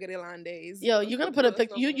 black spaghetti line days. Yo, you're gonna put a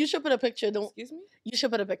picture. You should put a picture. Excuse me? You should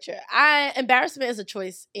put a picture. Embarrassment is a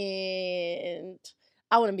choice, and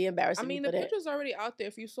I wouldn't be embarrassed. I mean, the picture's already out there.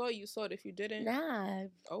 If you saw it, you saw it. If you didn't, nah.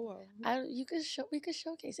 Oh well. We could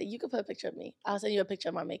showcase it. You could put a picture of me. I'll send you a picture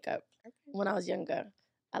of my makeup when I was younger.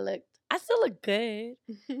 I still look good.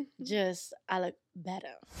 Just I look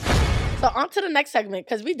better. So on to the next segment,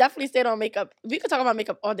 because we definitely stayed on makeup. We could talk about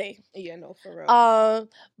makeup all day. Yeah, no, for real.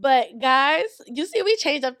 But guys, you see, we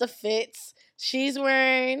changed up the fits. She's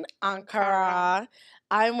wearing Ankara.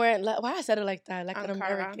 I'm wearing. Why I said it like that? Like Ankara. An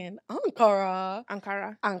American.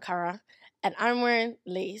 Ankara. And I'm wearing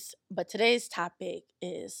lace. But today's topic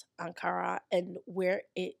is Ankara and where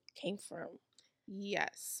it came from. Yes.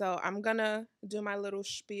 So I'm going to do my little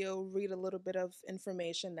spiel, read a little bit of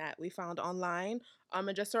information that we found online.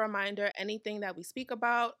 And just a reminder, anything that we speak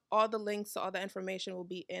about, all the links to all the information will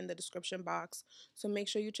be in the description box. So make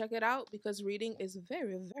sure you check it out because reading is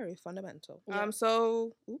very, very fundamental. Yeah.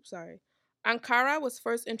 Ankara was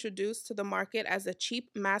first introduced to the market as a cheap,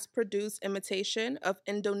 mass-produced imitation of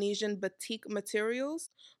Indonesian batik materials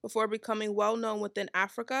before becoming well-known within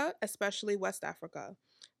Africa, especially West Africa.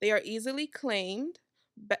 They are easily claimed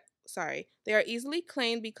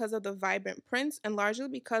because of the vibrant prints and largely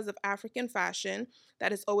because of African fashion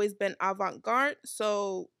that has always been avant-garde,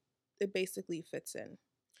 so it basically fits in.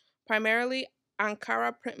 Primarily,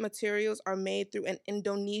 Ankara print materials are made through an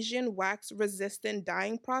Indonesian wax-resistant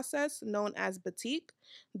dyeing process known as batik.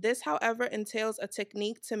 This, however, entails a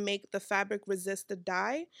technique to make the fabric resist the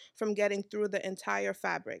dye from getting through the entire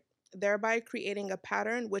fabric, thereby creating a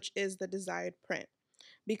pattern which is the desired print.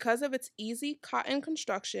 Because of its easy cotton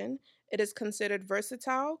construction, it is considered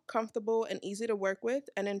versatile, comfortable, and easy to work with,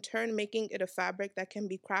 and in turn making it a fabric that can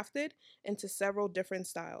be crafted into several different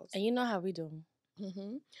styles. And you know how we do.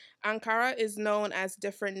 Ankara is known as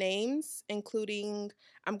different names, including,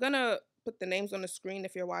 I'm going to put the names on the screen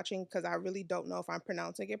if you're watching because I really don't know if I'm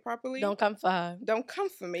pronouncing it properly. Don't come for her. Don't come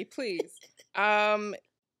for me, please.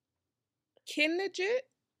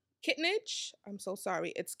 Kitnage, I'm so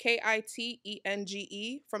sorry. It's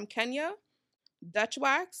Kitenge from Kenya, Dutch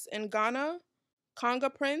wax in Ghana,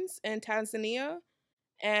 Conga prints in Tanzania,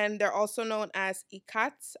 and they're also known as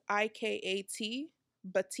Ikat, Ikat,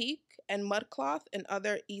 batik, and mudcloth in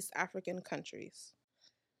other East African countries.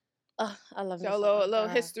 Oh, I love it. So a little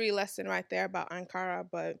history lesson right there about Ankara.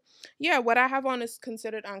 But yeah, what I have on is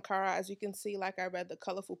considered Ankara. As you can see, like I read, the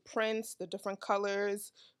colorful prints, the different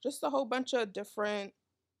colors, just a whole bunch of different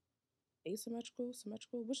asymmetrical,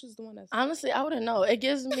 symmetrical. Which is the one that's honestly, I wouldn't know. It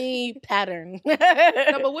gives me pattern.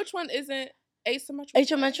 No, but which one isn't asymmetrical?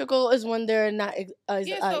 Asymmetrical is when they're not.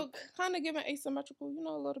 So kind of giving asymmetrical,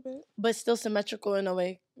 a little bit, but still symmetrical in a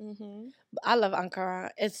way. I love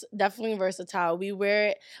Ankara. It's definitely versatile. We wear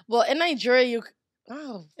it. Well, in Nigeria,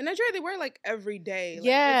 in Nigeria, they wear like every day. Like,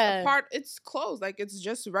 yeah, it's clothes. Like it's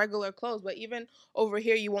just regular clothes. But even over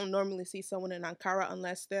here, you won't normally see someone in Ankara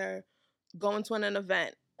unless they're going to an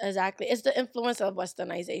event. Exactly. It's the influence of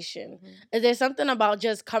westernization. There's something about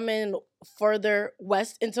just coming further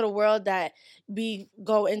west into the world that we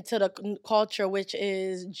go into the culture, which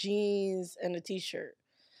is jeans and a t-shirt.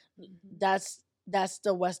 That's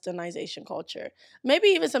the westernization culture. Maybe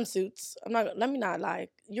even some suits. Let me not lie.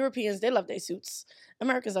 Europeans, they love their suits.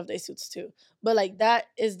 Americans love their suits too. But like that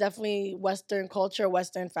is definitely Western culture,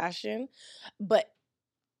 Western fashion. But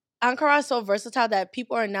Ankara is so versatile that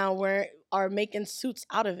people are making suits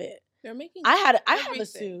out of it. They're making. I have a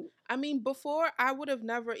suit. I mean, before I would have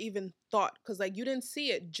never even thought because like you didn't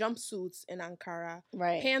see it jumpsuits in Ankara,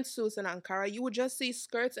 right? Pantsuits in Ankara. You would just see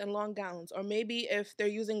skirts and long gowns, or maybe if they're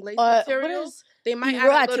using lace material, they might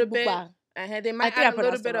add a little bit. They might add a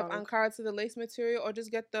little bit of Ankara to the lace material, or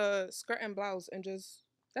just get the skirt and blouse and just.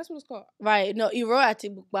 That's what it's called. Right. No, Iro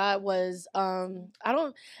Atibukba was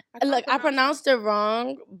I pronounced it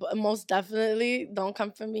wrong, but most definitely don't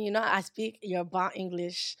come for me. I speak Yoruba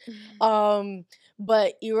English.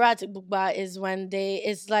 But Iro Atibukba is when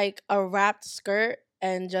it's like a wrapped skirt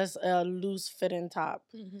and just a loose fitting top.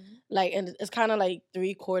 Mm-hmm. Like, and it's kind of like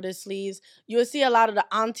 3/4 sleeves. You'll see a lot of the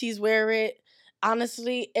aunties wear it.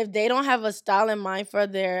 Honestly, if they don't have a style in mind for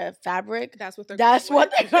their fabric, That's what they're. that's going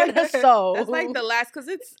what with. they're gonna sew. That's like the last, because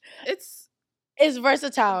it's It's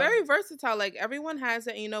versatile. very versatile. Like everyone has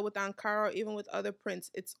it, with Ankara, or even with other prints,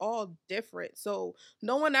 it's all different. So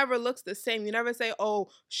no one ever looks the same. You never say, "Oh,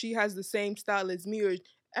 she has the same style as me," or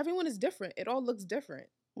everyone is different. It all looks different.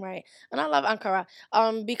 Right. And I love Ankara.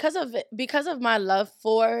 Because of my love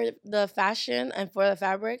for the fashion and for the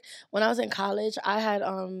fabric, when I was in college,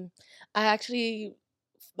 I actually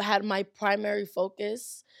had my primary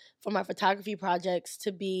focus for my photography projects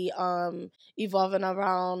to be evolving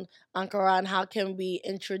around Ankara and how can we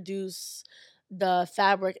introduce the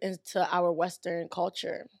fabric into our Western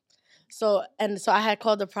culture. So I had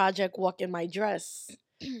called the project Walk in My Dress,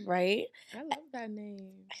 right? I love that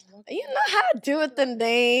name. You know how I do with the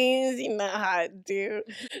names. You know how I do.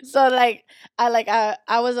 So like I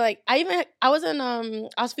was like I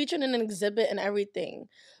was featured in an exhibit and everything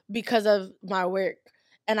because of my work.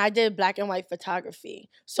 And I did black and white photography.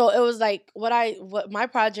 So it was like what my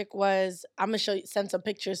project was. I'm gonna send some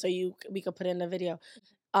pictures so we could put it in the video.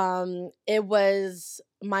 It was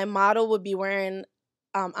my model would be wearing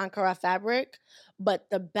Ankara fabric, but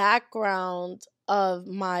the background of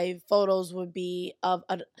my photos would be of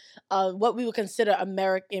what we would consider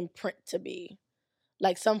American print to be,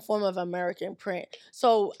 like some form of American print.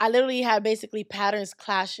 So I literally had basically patterns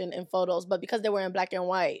clashing in photos, but because they were in black and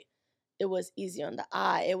white, it was easy on the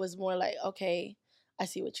eye. It was more like, okay, I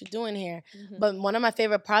see what you're doing here. Mm-hmm. But one of my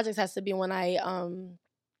favorite projects has to be when I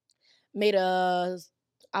made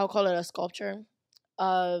I'll call it a sculpture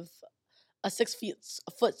of a 6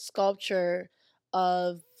 foot sculpture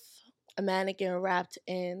of a mannequin wrapped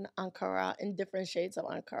in Ankara, in different shades of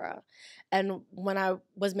Ankara. And when I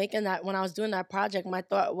was doing that project, my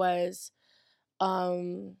thought was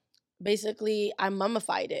basically I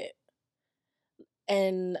mummified it.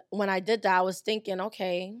 And when I did that, I was thinking,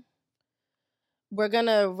 okay, we're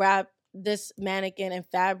gonna wrap this mannequin in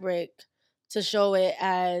fabric to show it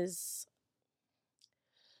as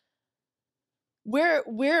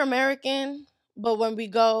we're American, but when we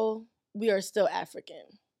go, we are still African.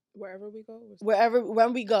 Wherever we go.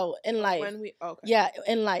 When we go in life. Yeah,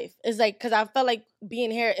 in life. It's like, because I felt like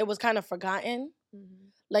being here, it was kind of forgotten. Mm-hmm.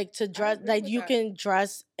 Like to dress, like you can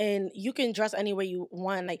dress any way you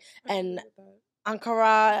want. Like, and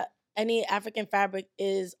Ankara, any African fabric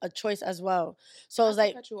is a choice as well. So it's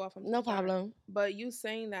like, cut you off, no problem. But you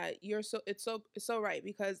saying that it's so right,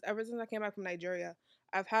 because ever since I came back from Nigeria,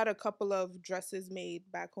 I've had a couple of dresses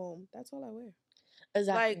made back home. That's all I wear.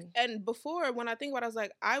 Exactly. Like, and before, when I think about it, I was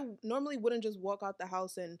like, I normally wouldn't just walk out the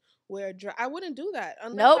house and wear a dress. I wouldn't do that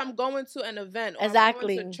unless I'm going to an event, or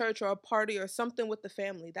exactly. I'm going to church or a party or something with the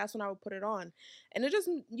family. That's when I would put it on. And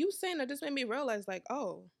you saying that just made me realize, like,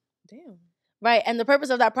 oh, damn. Right, and the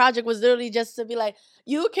purpose of that project was literally just to be like,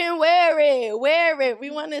 you can wear it.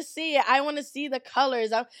 We want to see it. I want to see the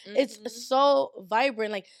colors. It's so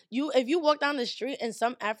vibrant. Like, if you walk down the street in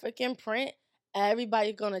some African print,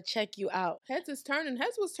 everybody's gonna check you out. Heads was turning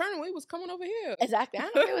when we was coming over here. Exactly. I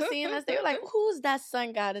know they were seeing us. They were like, who's that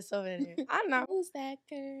sun goddess over there? I know. Who's that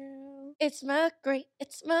girl? It's Mercury.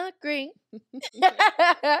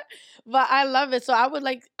 But I love it. So I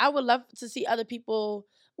would love to see other people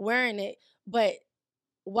wearing it. But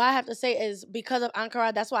what I have to say is, because of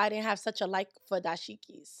Ankara, that's why I didn't have such a like for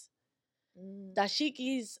dashikis.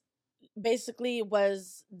 Dashikis basically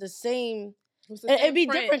was the same. It'd be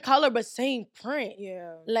print. Different color, but same print.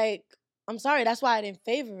 Yeah. Like, I'm sorry, that's why I didn't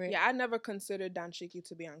favor it. Yeah, I never considered danshiki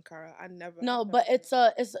to be Ankara. No, but it's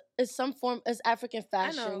some form, it's African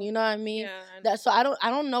fashion. You know what I mean? Yeah. So I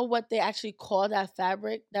don't know what they actually call that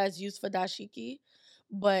fabric that's used for dashiki,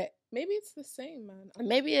 but maybe it's the same, man.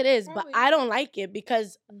 Maybe it is, but I don't like it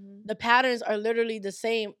because the patterns are literally the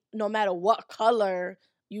same no matter what color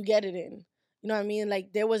you get it in. You know what I mean?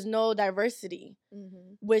 Like, there was no diversity,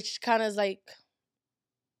 which kind of is like,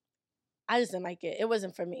 I just didn't like it. It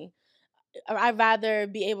wasn't for me. I'd rather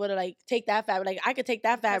be able to, like, take that fabric. Like, I could take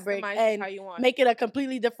that fabric and make it a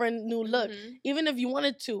completely different new look. Even if you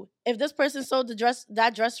wanted to. If this person sold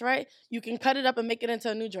that dress right, you can cut it up and make it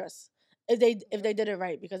into a new dress. If they did it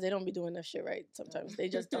right, because they don't be doing that shit right sometimes. They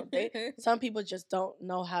just don't. Some people just don't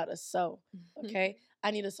know how to sew. Okay?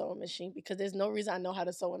 I need a sewing machine, because there's no reason I know how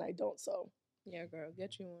to sew when I don't sew. Yeah, girl,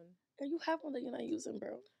 get you one. Girl, you have one that you're not using,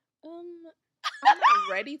 bro. I'm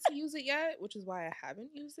not ready to use it yet, which is why I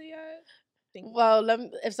haven't used it yet. Thank you. Well,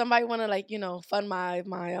 if somebody want to like fund my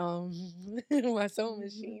my sewing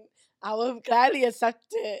machine, I will gladly accept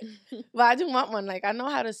it. But I do want one. Like I know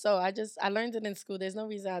how to sew. I learned it in school. There's no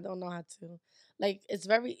reason I don't know how to. Like it's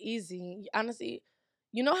very easy. Honestly,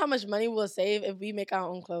 you know how much money we'll save if we make our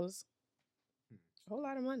own clothes? A whole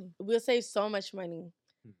lot of money. We'll save so much money.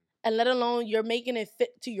 And let alone you're making it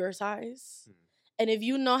fit to your size. And if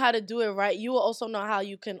you know how to do it right, you will also know how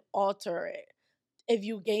you can alter it if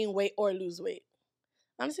you gain weight or lose weight.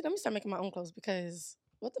 Honestly, let me start making my own clothes because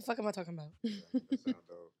what the fuck am I talking about?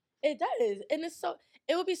 It does. And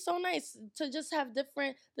it would be so nice to just have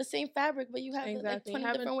the same fabric, but you have like 20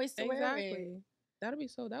 different ways to wear it. That would be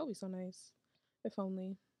so nice. If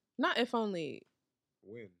only. Not if only.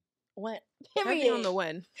 When? Heavy on the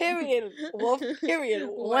when. Period. Wolf. Period.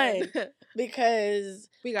 When? Because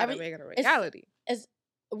we gotta make it a reality.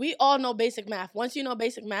 We all know basic math. Once you know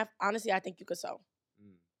basic math, honestly, I think you could sew.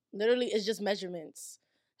 Literally, it's just measurements.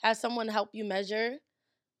 Have someone help you measure.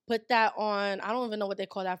 Put that on. I don't even know what they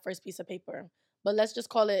call that first piece of paper, but let's just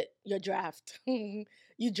call it your draft.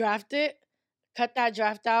 You draft it. Cut that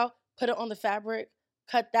draft out. Put it on the fabric.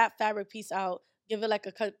 Cut that fabric piece out. Give it like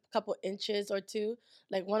a couple inches or two,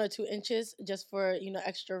 like 1 or 2 inches, just for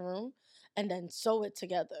extra room, and then sew it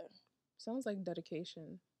together. Sounds like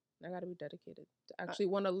dedication. I gotta be dedicated to actually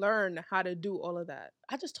want to learn how to do all of that.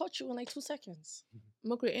 I just taught you in like 2 seconds.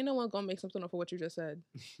 Mokri, ain't no one gonna make something up for what you just said.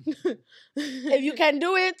 If you can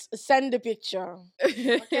do it, send the picture.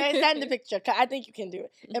 Okay, send the picture. Cause I think you can do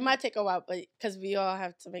it. It might take a while, but because we all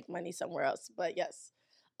have to make money somewhere else. But yes,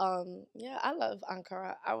 yeah, I love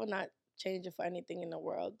Ankara. I would not change it for anything in the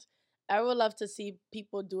world. I would love to see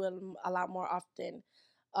people do it a lot more often.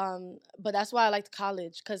 But that's why I liked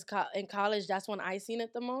college, because in college that's when I seen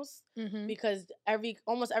it the most, because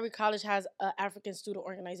almost every college has an African student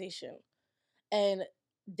organization, and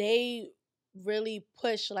they really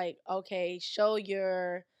push like, okay, show that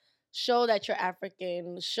you're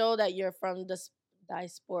African, show that you're from the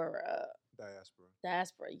diaspora.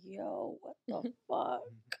 Yo, what the fuck?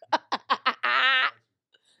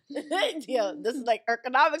 Yo, this is like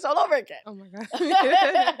economics all over again. Oh my god.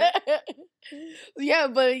 Yeah,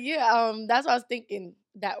 but that's what I was thinking.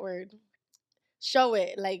 That word, show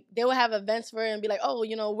it. Like they will have events for it and be like, oh,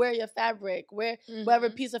 wear your fabric, wear whatever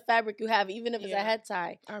piece of fabric you have, even if it's a head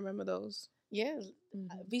tie. I remember those. Yeah,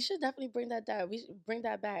 we should definitely bring that down. We should bring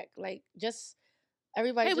that back. Like just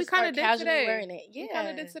everybody. Hey, we kind of did today. Wearing it. Yeah, we kind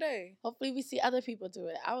of did today. Hopefully, we see other people do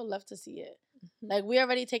it. I would love to see it. Like we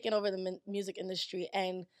already taken over the music industry,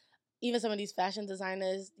 and even some of these fashion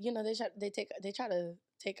designers, they try to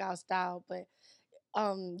take our style. But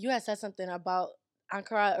you had said something about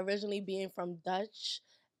Ankara originally being from Dutch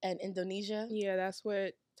and Indonesia. Yeah, that's where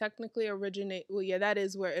it technically originated. Well, yeah, that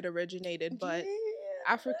is where it originated. But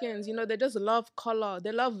Africans, they just love color.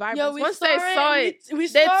 They love vibrance. Once they saw it, they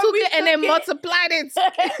took it and they multiplied it.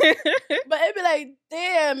 But it'd be like,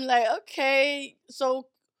 damn, like, okay, so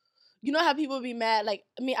you know how people be mad? Like,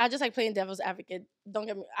 I mean, I just like playing devil's advocate. Don't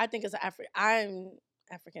get me. I think it's I'm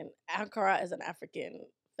African. Ankara is an African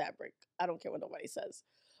fabric. I don't care what nobody says.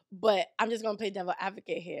 But I'm just gonna play devil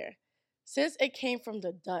advocate here. Since it came from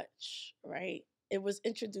the Dutch, right? It was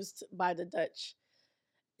introduced by the Dutch.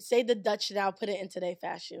 Say the Dutch now put it into their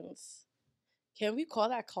fashions. Can we call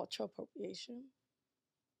that cultural appropriation?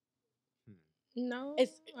 No,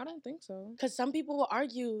 I don't think so. Because some people will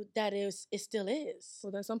argue that it still is.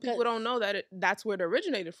 Well, then some people don't know that that's where it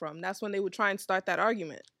originated from. That's when they would try and start that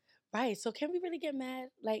argument. Right. So can we really get mad?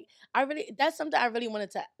 Like, that's something I really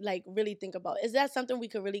wanted to like really think about. Is that something we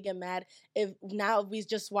could really get mad if now we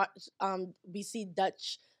just watch we see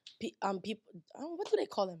Dutch people, what do they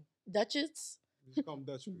call them? Dutches? Just call them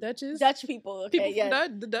Dutch people. Dutch people. Okay, people yeah.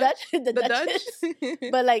 The Dutch. The Dutch.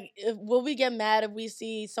 But like, will we get mad if we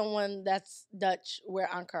see someone that's Dutch wear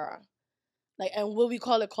Ankara? Like, and will we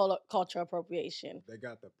call it cultural appropriation? They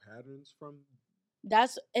got the patterns from.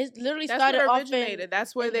 It literally started off originated.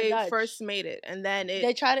 That's where they first made it, and then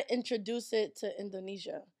they tried to introduce it to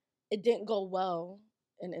Indonesia. It didn't go well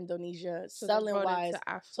in Indonesia, selling wise.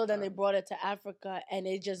 So then they brought it to Africa, and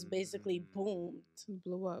it just basically boomed,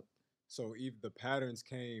 blew up. So the patterns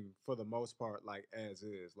came for the most part like as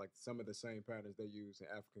is, like some of the same patterns they use in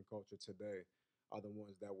African culture today are the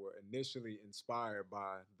ones that were initially inspired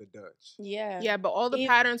by the Dutch. Yeah. Yeah, but all the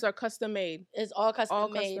patterns are custom made. It's all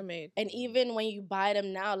custom made. And even when you buy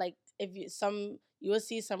them now, like if you will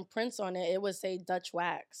see some prints on it, it would say Dutch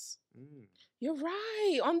wax. You're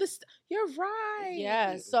right. You're right.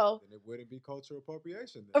 Yeah. So then it wouldn't be cultural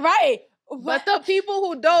appropriation then. Right. But the people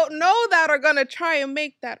who don't know that are gonna try and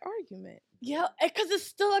make that argument. Yeah, because it's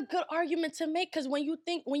still a good argument to make. Because when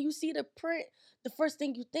you see the print, the first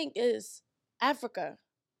thing you think is Africa.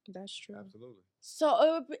 That's true. Absolutely. So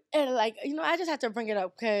it would be, and like, I just have to bring it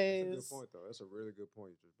up That's a good because point, though. That's a really good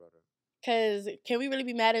point you just brought up. can we really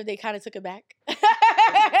be mad if they kind of took it back?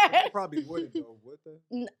 They probably wouldn't, though, would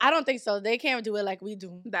they? I don't think so. They can't do it like we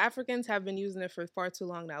do. The Africans have been using it for far too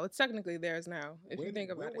long now. It's technically theirs now, if you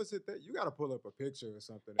think about when it. was it that you got to pull up a picture or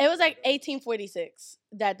something? It was like 1846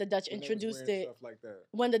 that the Dutch When they was introduced wearing it. stuff like that.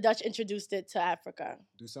 When the Dutch introduced it to Africa.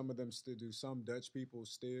 Do some Dutch people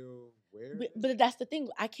still wear it? But that's the thing.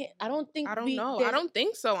 I don't think. I don't know. I don't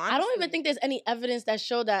think so. Honestly. I don't even think there's any evidence that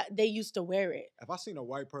show that they used to wear it. If I seen a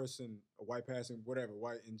white person, white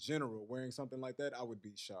in general wearing something like that, I would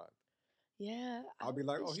be shocked. Yeah, I'll be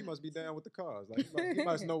like, oh, he must be down with the cause. Like he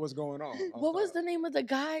must know what's going on. What was the name of the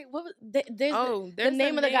guy? What was there's the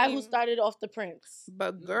name of the guy who started off the Prince?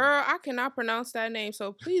 But girl, I cannot pronounce that name,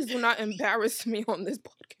 so please do not embarrass me on this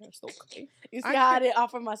podcast, okay? You see how I didn't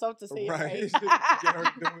offer myself to say right. it, Get her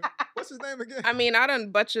to do it. What's his name again? I mean, I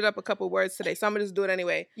done butchered up a couple words today, so I'm gonna just do it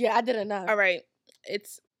anyway. Yeah, I didn't know. All right,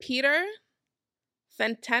 it's Peter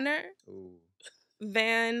Ventener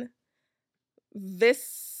Van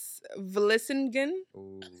Vlissingen.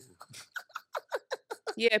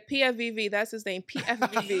 Yeah, PFVV. That's his name.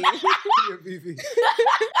 PFVV. PFVV.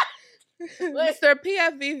 Mr.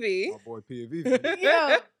 PFVV. My boy PFVV.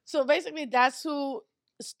 Yeah. So basically, that's who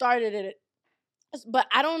started it. But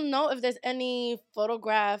I don't know if there's any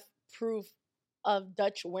photograph proof of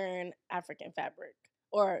Dutch wearing African fabric.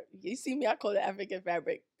 Or, you see me, I call it African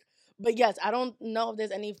fabric. But yes, I don't know if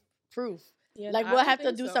there's any proof. Yeah, like, we'll have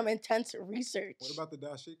to do some intense research. What about the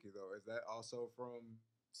dashiki, though? Is that also from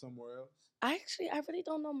somewhere else? I really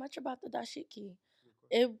don't know much about the dashiki.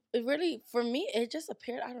 It really, for me, it just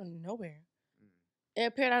appeared out of nowhere. It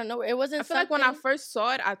appeared out of nowhere. It wasn't. I feel like when I first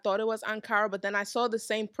saw it, I thought it was Ankara, but then I saw the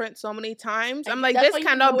same print so many times. I'm like, this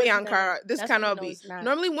cannot be Ankara. This cannot be.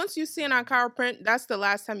 Normally, once you see an Ankara print, that's the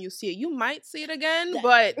last time you see it. You might see it again,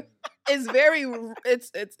 but it's very.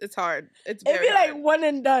 It's hard. It's very. It'd be like one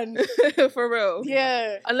and done. For real.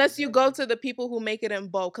 Yeah. Unless you go to the people who make it in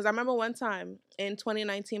bulk. Because I remember one time in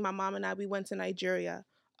 2019, my mom and I, we went to Nigeria.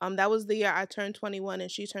 That was the year I turned 21 and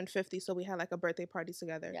she turned 50, so we had like a birthday party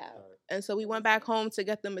together. Yeah. And so we went back home to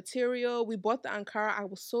get the material. We bought the Ankara. I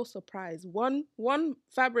was so surprised. One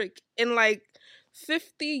fabric in like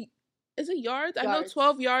 50, is it yards? I know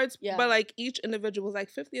 12 yards, but like each individual was like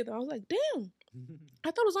 50 of them. I was like, damn. I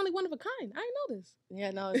thought it was only one of a kind. I didn't know this. Yeah,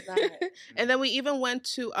 no, it's not. And then we even went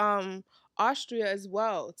to Austria as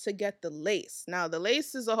well to get the lace. Now the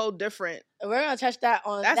lace is a whole different. We're gonna touch that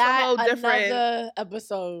on a whole different another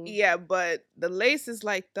episode. Yeah, but the lace is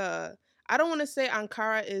like I don't want to say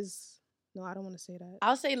Ankara is. No, I don't want to say that.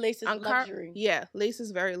 I'll say lace is luxury. Yeah, lace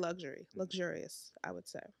is very luxurious. I would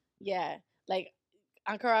say. Yeah, like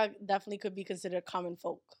Ankara definitely could be considered common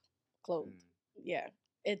folk clothes. Yeah,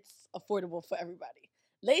 it's affordable for everybody.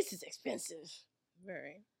 Lace is expensive.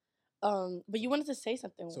 Very. But you wanted to say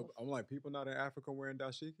something. So I'm like, people not in Africa wearing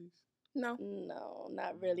dashikis? No,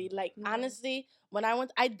 not really. Like honestly, when I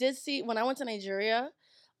went to Nigeria,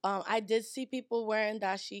 I did see people wearing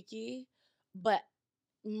dashiki, but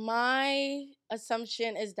my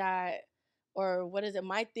assumption is that, or what is it?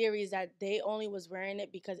 My theory is that they only was wearing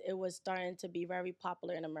it because it was starting to be very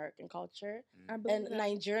popular in American culture, and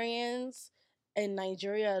Nigerians in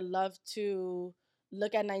Nigeria love to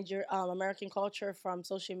look at American culture from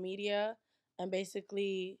social media and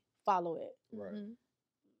basically follow it. Right. Mm-hmm.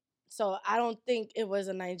 So I don't think it was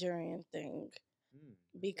a Nigerian thing.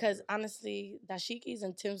 Because honestly, dashikis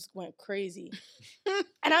and Tims went crazy.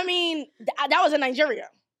 And I mean, that was in Nigeria.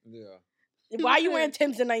 Yeah. Why are you wearing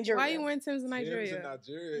Tims in Nigeria? Why are you wearing Tims in Nigeria?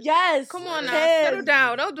 Yes. Come on now. Settle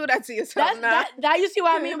down. Don't do that to yourself now. That you see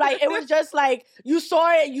what I mean? Like, it was just like, you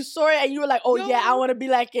saw it, and you were like, oh, yeah, I want to be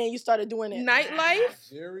like it, and you started doing it.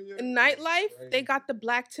 Nightlife, they got the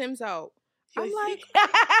black Tims out. I'm like,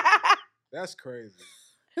 that's crazy.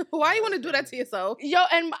 Why you want to do that to yourself? Yo,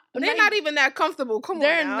 and they're not even that comfortable. Come on,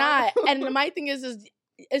 they're not. And my thing is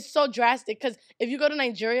it's so drastic because if you go to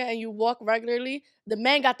Nigeria and you walk regularly, the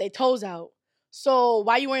men got their toes out. So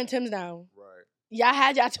why you wearing Tims now? Right. Y'all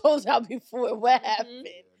had y'all toes out before. What happened?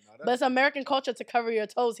 But it's American culture to cover your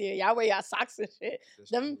toes here. Y'all wear y'all socks and shit.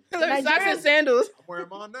 Them socks and sandals. I'm wearing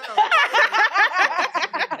mine now.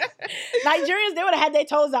 Nigerians, they would have had their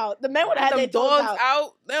toes out. The men would have had their toes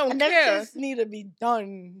out. They don't care. Them just need to be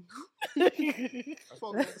done. That's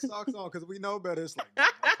why we got the socks on, because we know better. It's like,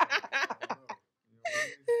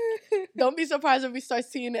 don't be surprised if we start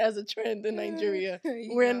seeing it as a trend in Nigeria.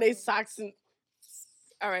 Wearing their socks and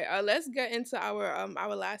All right, let's get into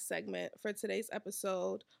our last segment for today's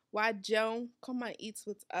episode. Why Joan come and eats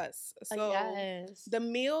with us? So Yes.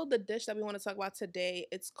 the dish that we want to talk about today,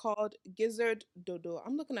 it's called Gizzard Dodo.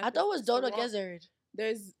 I'm looking at I this. thought it was It's the Dodo wrong- Gizzard.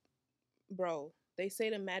 There's bro. They say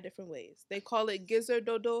it in mad different ways. They call it Gizzard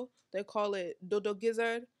Dodo. They call it Dodo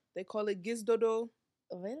Gizzard. They call it Giz Dodo.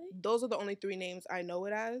 Really? Those are the only three names I know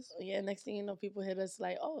it as. Yeah, next thing you know, people hit us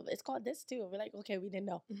like, oh, it's called this too. We're like, okay, we didn't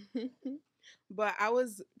know. But I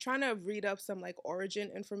was trying to read up some like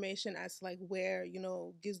origin information as to like where,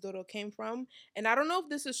 Gizdoro came from. And I don't know if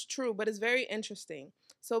this is true, but it's very interesting.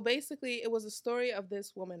 So basically, it was a story of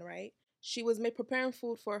this woman, right? She was preparing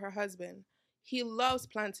food for her husband. He loves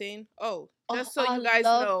plantain. Oh, just so you guys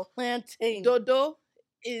know, plantain. Dodo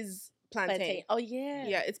is plantain. Oh, yeah.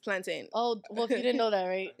 Yeah, it's plantain. Oh, well, if you didn't know that,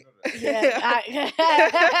 right? Yeah.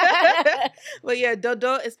 But yeah,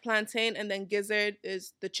 Dodo is plantain, and then Gizzard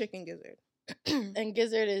is the chicken gizzard. And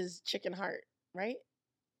Gizzard is chicken heart, right?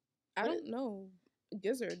 I don't know.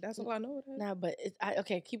 Gizzard. That's all I know it is. Nah, but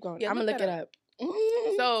okay, keep going. Yeah, I'm gonna look it up.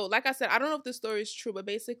 So, like I said, I don't know if this story is true, but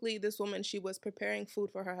basically, this woman, she was preparing food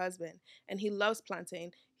for her husband, and he loves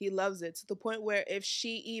plantain. He loves it to the point where if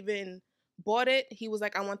she even bought it, he was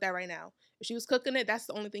like, I want that right now. If she was cooking it, that's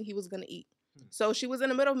the only thing he was going to eat. So she was in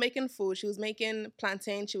the middle of making food. She was making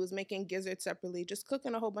plantain. She was making gizzard separately, just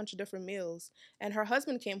cooking a whole bunch of different meals. And her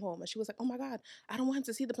husband came home and she was like, oh my God, I don't want him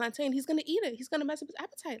to see the plantain. He's going to eat it. He's going to mess up his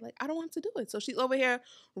appetite. Like, I don't want him to do it. So she's over here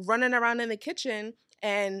running around in the kitchen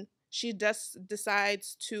and she just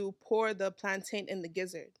decides to pour the plantain in the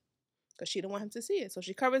gizzard because she don't want him to see it. So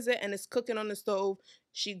she covers it and it's cooking on the stove.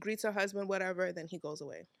 She greets her husband, whatever, then he goes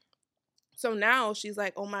away. So now she's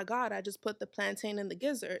like, oh my God, I just put the plantain in the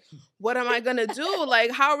gizzard. What am I going to do? Like,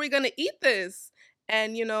 how are we going to eat this?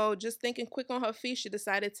 And, just thinking quick on her feet, she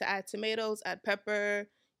decided to add tomatoes, add pepper,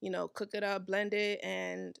 cook it up, blend it,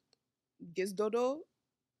 and Gizdodo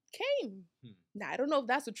came. Now, I don't know if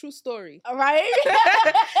that's a true story. Right?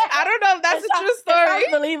 I don't know if that's a true story.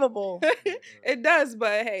 It's unbelievable. It does,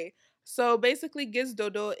 but hey. So basically, Giz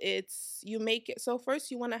Dodo, you make it. So first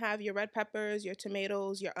you want to have your red peppers, your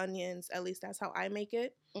tomatoes, your onions. At least that's how I make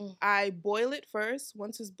it. I boil it first.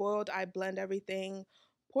 Once it's boiled, I blend everything.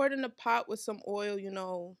 Pour it in a pot with some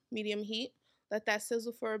oil, medium heat. Let that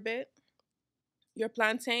sizzle for a bit. Your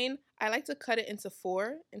plantain, I like to cut it into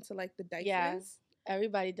four, into like the dices. Yeah,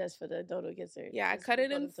 everybody does for the Dodo Gizzard. Yeah, I cut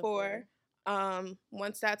it in four.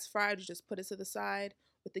 Once that's fried, you just put it to the side.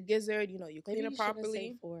 With the gizzard, you clean it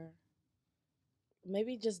properly.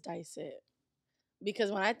 Maybe just dice it.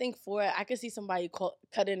 Because when I think four, I could see somebody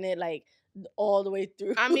cutting it like all the way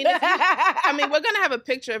through. I mean, we're going to have a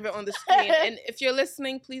picture of it on the screen. And if you're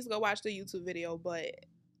listening, please go watch the YouTube video. But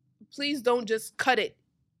please don't just cut it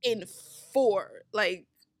in four. Like,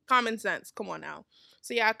 common sense. Come on now.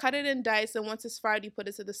 So yeah, I cut it in dice. And once it's fried, you put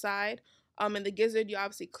it to the side. And the gizzard, you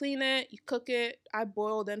obviously clean it. You cook it. I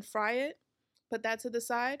boil, then fry it. Put that to the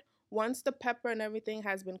side. Once the pepper and everything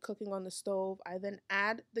has been cooking on the stove, I then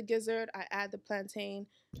add the gizzard, I add the plantain,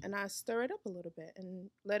 and I stir it up a little bit and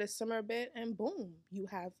let it simmer a bit, and boom, you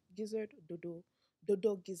have gizzard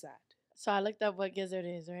dodo gizzard. So I looked up what gizzard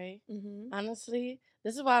is, right? Mm-hmm. Honestly,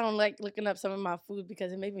 this is why I don't like looking up some of my food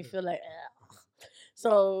because it made me feel like, ugh.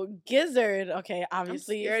 So gizzard, okay,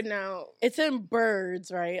 obviously. I'm scared now. It's in birds,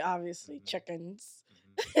 right? Obviously, chickens.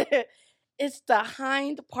 It's the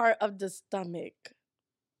hind part of the stomach.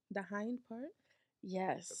 The hind part?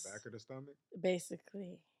 Yes. The back of the stomach?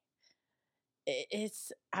 Basically.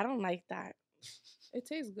 I don't like that. It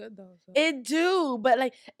tastes good though. So. It do, but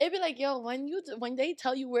like it'd be like, yo, when they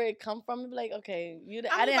tell you where it come from, it'd be like, okay,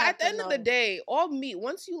 I didn't have at the to end know. of the day, all meat,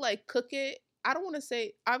 once you like cook it, I don't want to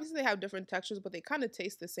say, obviously they have different textures, but they kind of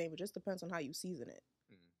taste the same. It just depends on how you season it.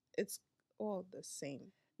 It's all the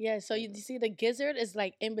same. Yeah, so you see the gizzard is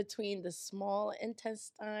like in between the small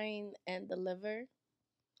intestine and the liver.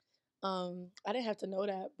 I didn't have to know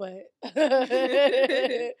that, but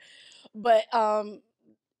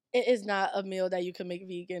it is not a meal that you can make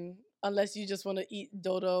vegan unless you just want to eat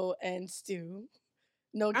dodo and stew.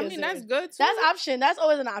 No gizzard. I mean, that's good too. That's option. That's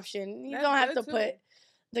always an option. You That's don't have to good, put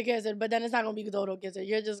the gizzard, but then it's not gonna be dodo gizzard.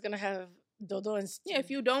 You're just gonna have dodo and stew. Yeah, if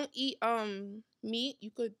you don't eat meat, you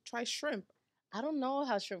could try shrimp. I don't know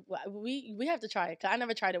how shrimp. We have to try it because I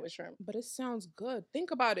never tried it with shrimp. But it sounds good. Think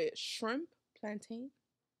about it: shrimp, plantain.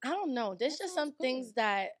 I don't know. There's just some things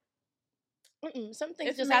that some things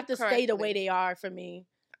It's just made have to stay the way correctly. they are for me.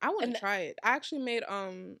 I want to try it. I actually made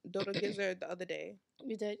dodo gizzard the other day.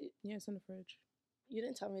 You did? Yeah, it's in the fridge. You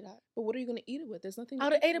didn't tell me that. But what are you gonna eat it with? There's nothing. I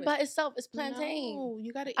would have ate it by itself. It's plantain. No,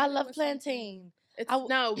 you gotta eat I it love with plantain.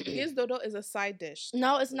 No, Dodo is a side dish.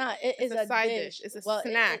 No, it's not. It's a side dish. It's a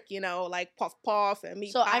snack, like puff puff and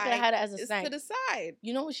meat so pie. I could have had it as a snack. To the side.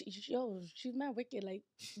 You know what? She's mad wicked. Like,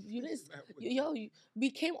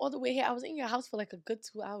 we came all the way here. I was in your house for like a good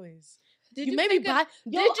 2 hours. Did you take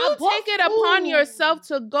it upon yourself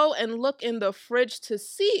to go and look in the fridge to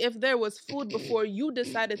see if there was food before you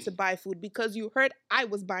decided to buy food because you heard I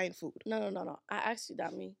was buying food? No. I asked you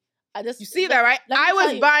that, me. You see that, right? I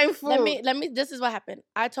was buying food. Let me. This is what happened.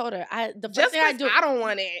 I told her. The first thing I do. I don't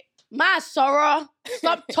want it. My Sarah,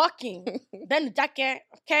 stop talking. Then the jacket,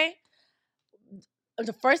 okay?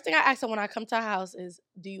 The first thing I asked her when I come to her house is,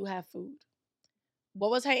 "Do you have food?"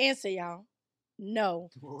 What was her answer, y'all? No.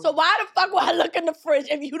 So why the fuck would I look in the fridge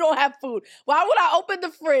if you don't have food? Why would I open the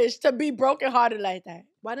fridge to be brokenhearted like that?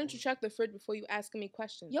 Why didn't you check the fridge before you asking me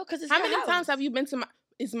questions? Yo, because it's How many times have you been to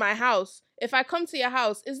my house? If I come to your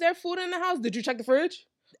house, is there food in the house? Did you check the fridge?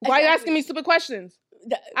 Why are you asking me stupid questions?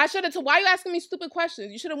 I should have. Why are you asking me stupid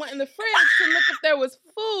questions? You should have went in the fridge to look if there was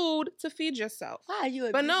food to feed yourself. Why are you?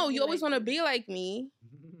 But no, you always want to be like me,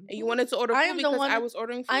 and you wanted to order food because I was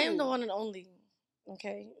ordering food. I am the one and only.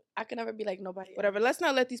 Okay, I can never be like nobody. Whatever. Let's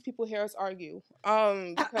not let these people hear us argue.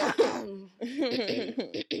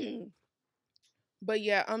 But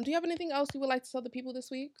yeah, do you have anything else you would like to tell the people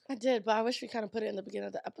this week? I did, but I wish we kind of put it in the beginning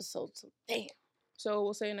of the episode. So damn. So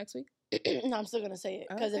we'll say it next week. No, I'm still gonna say it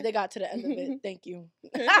because if they got to the end of it, thank you.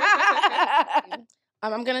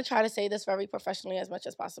 I'm gonna try to say this very professionally as much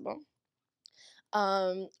as possible.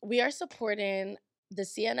 We are supporting the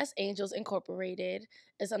CNS Angels Incorporated.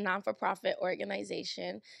 Is a non-for-profit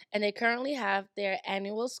organization, and they currently have their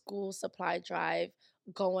annual school supply drive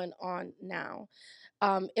going on now.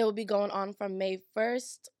 It will be going on from May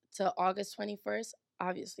 1st to August 21st.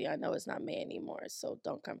 Obviously, I know it's not May anymore, so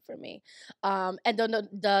don't come for me. And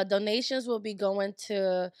the donations will be going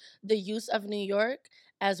to the Youth of New York,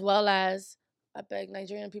 as well as, I beg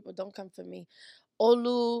Nigerian people, don't come for me,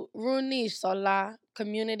 Oluruni Sola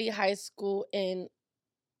Community High School in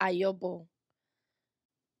Ayobo.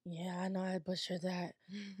 Yeah, I know I butchered that.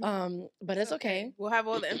 But it's okay. We'll have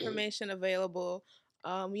all the information available.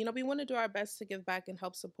 We want to do our best to give back and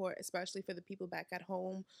help support, especially for the people back at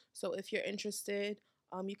home. So if you're interested,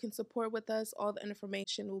 you can support with us. All the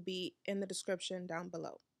information will be in the description down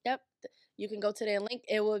below. Yep. You can go to their link.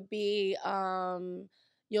 It would be,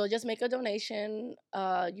 you'll just make a donation.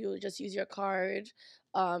 You'll just use your card,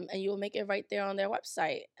 and you'll make it right there on their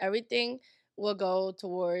website. Everything will go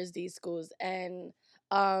towards these schools. And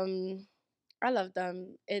I love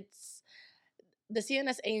them. It's the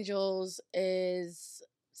CNS Angels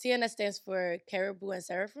CNS stands for Caribou and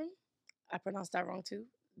Seraphim. I pronounced that wrong too.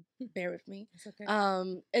 Bear with me. It's okay.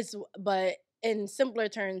 But in simpler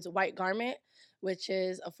terms, white garment, which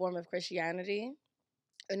is a form of Christianity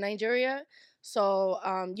in Nigeria. So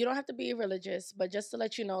you don't have to be religious, but just to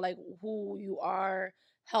let you know, like, who you are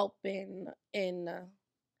helping in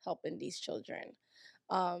helping these children.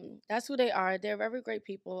 That's who they are. They're very great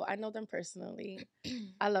people. I know them personally.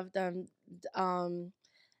 I love them.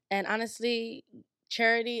 And honestly,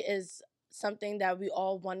 charity is something that we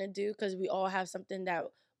all want to do because we all have something that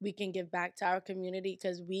we can give back to our community,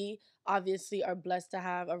 because we obviously are blessed to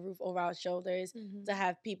have a roof over our shoulders, to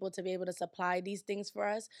have people to be able to supply these things for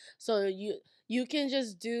us. So you can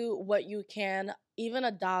just do what you can. Even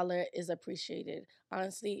 $1 is appreciated.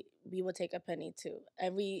 Honestly, we will take a penny too.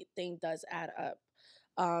 Everything does add up.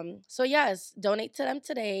 So yes, donate to them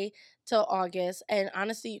today till August. And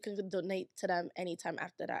honestly, you can donate to them anytime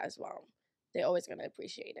after that as well. They're always going to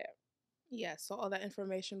appreciate it. Yes, so all that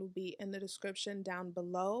information will be in the description down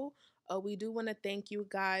below. We do want to thank you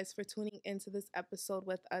guys for tuning into this episode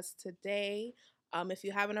with us today. If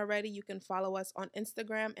you haven't already, you can follow us on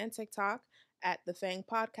Instagram and TikTok at the FANG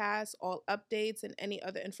Podcast. All updates and any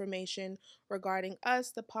other information regarding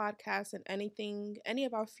us, the podcast, and any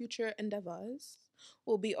of our future endeavors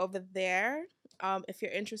will be over there. If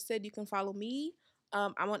you're interested, you can follow me.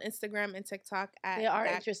 I'm on Instagram and TikTok at. They are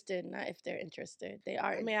interested, not if they're interested. They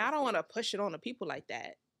are. I mean, I don't want to push it on the people like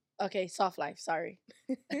that. Okay, soft life. Sorry.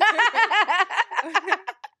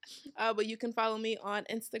 But you can follow me on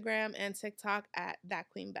Instagram and TikTok at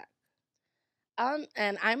ThatQueenBack.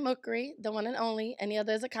 And I'm Mukri, the one and only. Any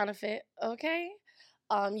other is a counterfeit. Okay.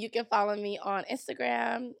 You can follow me on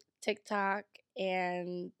Instagram, TikTok,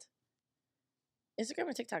 and Instagram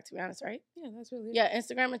and TikTok, to be honest, right? Yeah, that's really it. Yeah,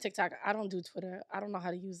 Instagram and TikTok. I don't do Twitter. I don't know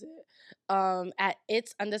how to use it. At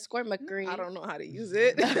its_McCree. I don't know how to use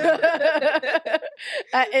it.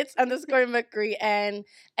 At its_McCree. And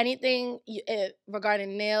anything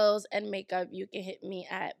regarding nails and makeup, you can hit me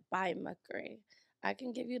at by McCree. I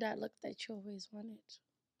can give you that look that you always wanted.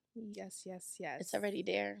 Yes, yes, yes. It's already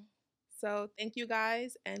there. So thank you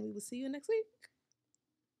guys, and we will see you next week.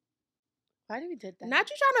 Why did we did that? Not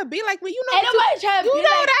you trying to be like me. You know, Ain't nobody trying to you be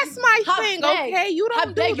know like that's my thing, beg. okay? You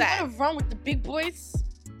don't do that. You gonna run with the big boys?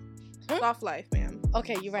 Soft life, ma'am.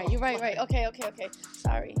 Okay, you're right. Okay.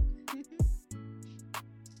 Sorry.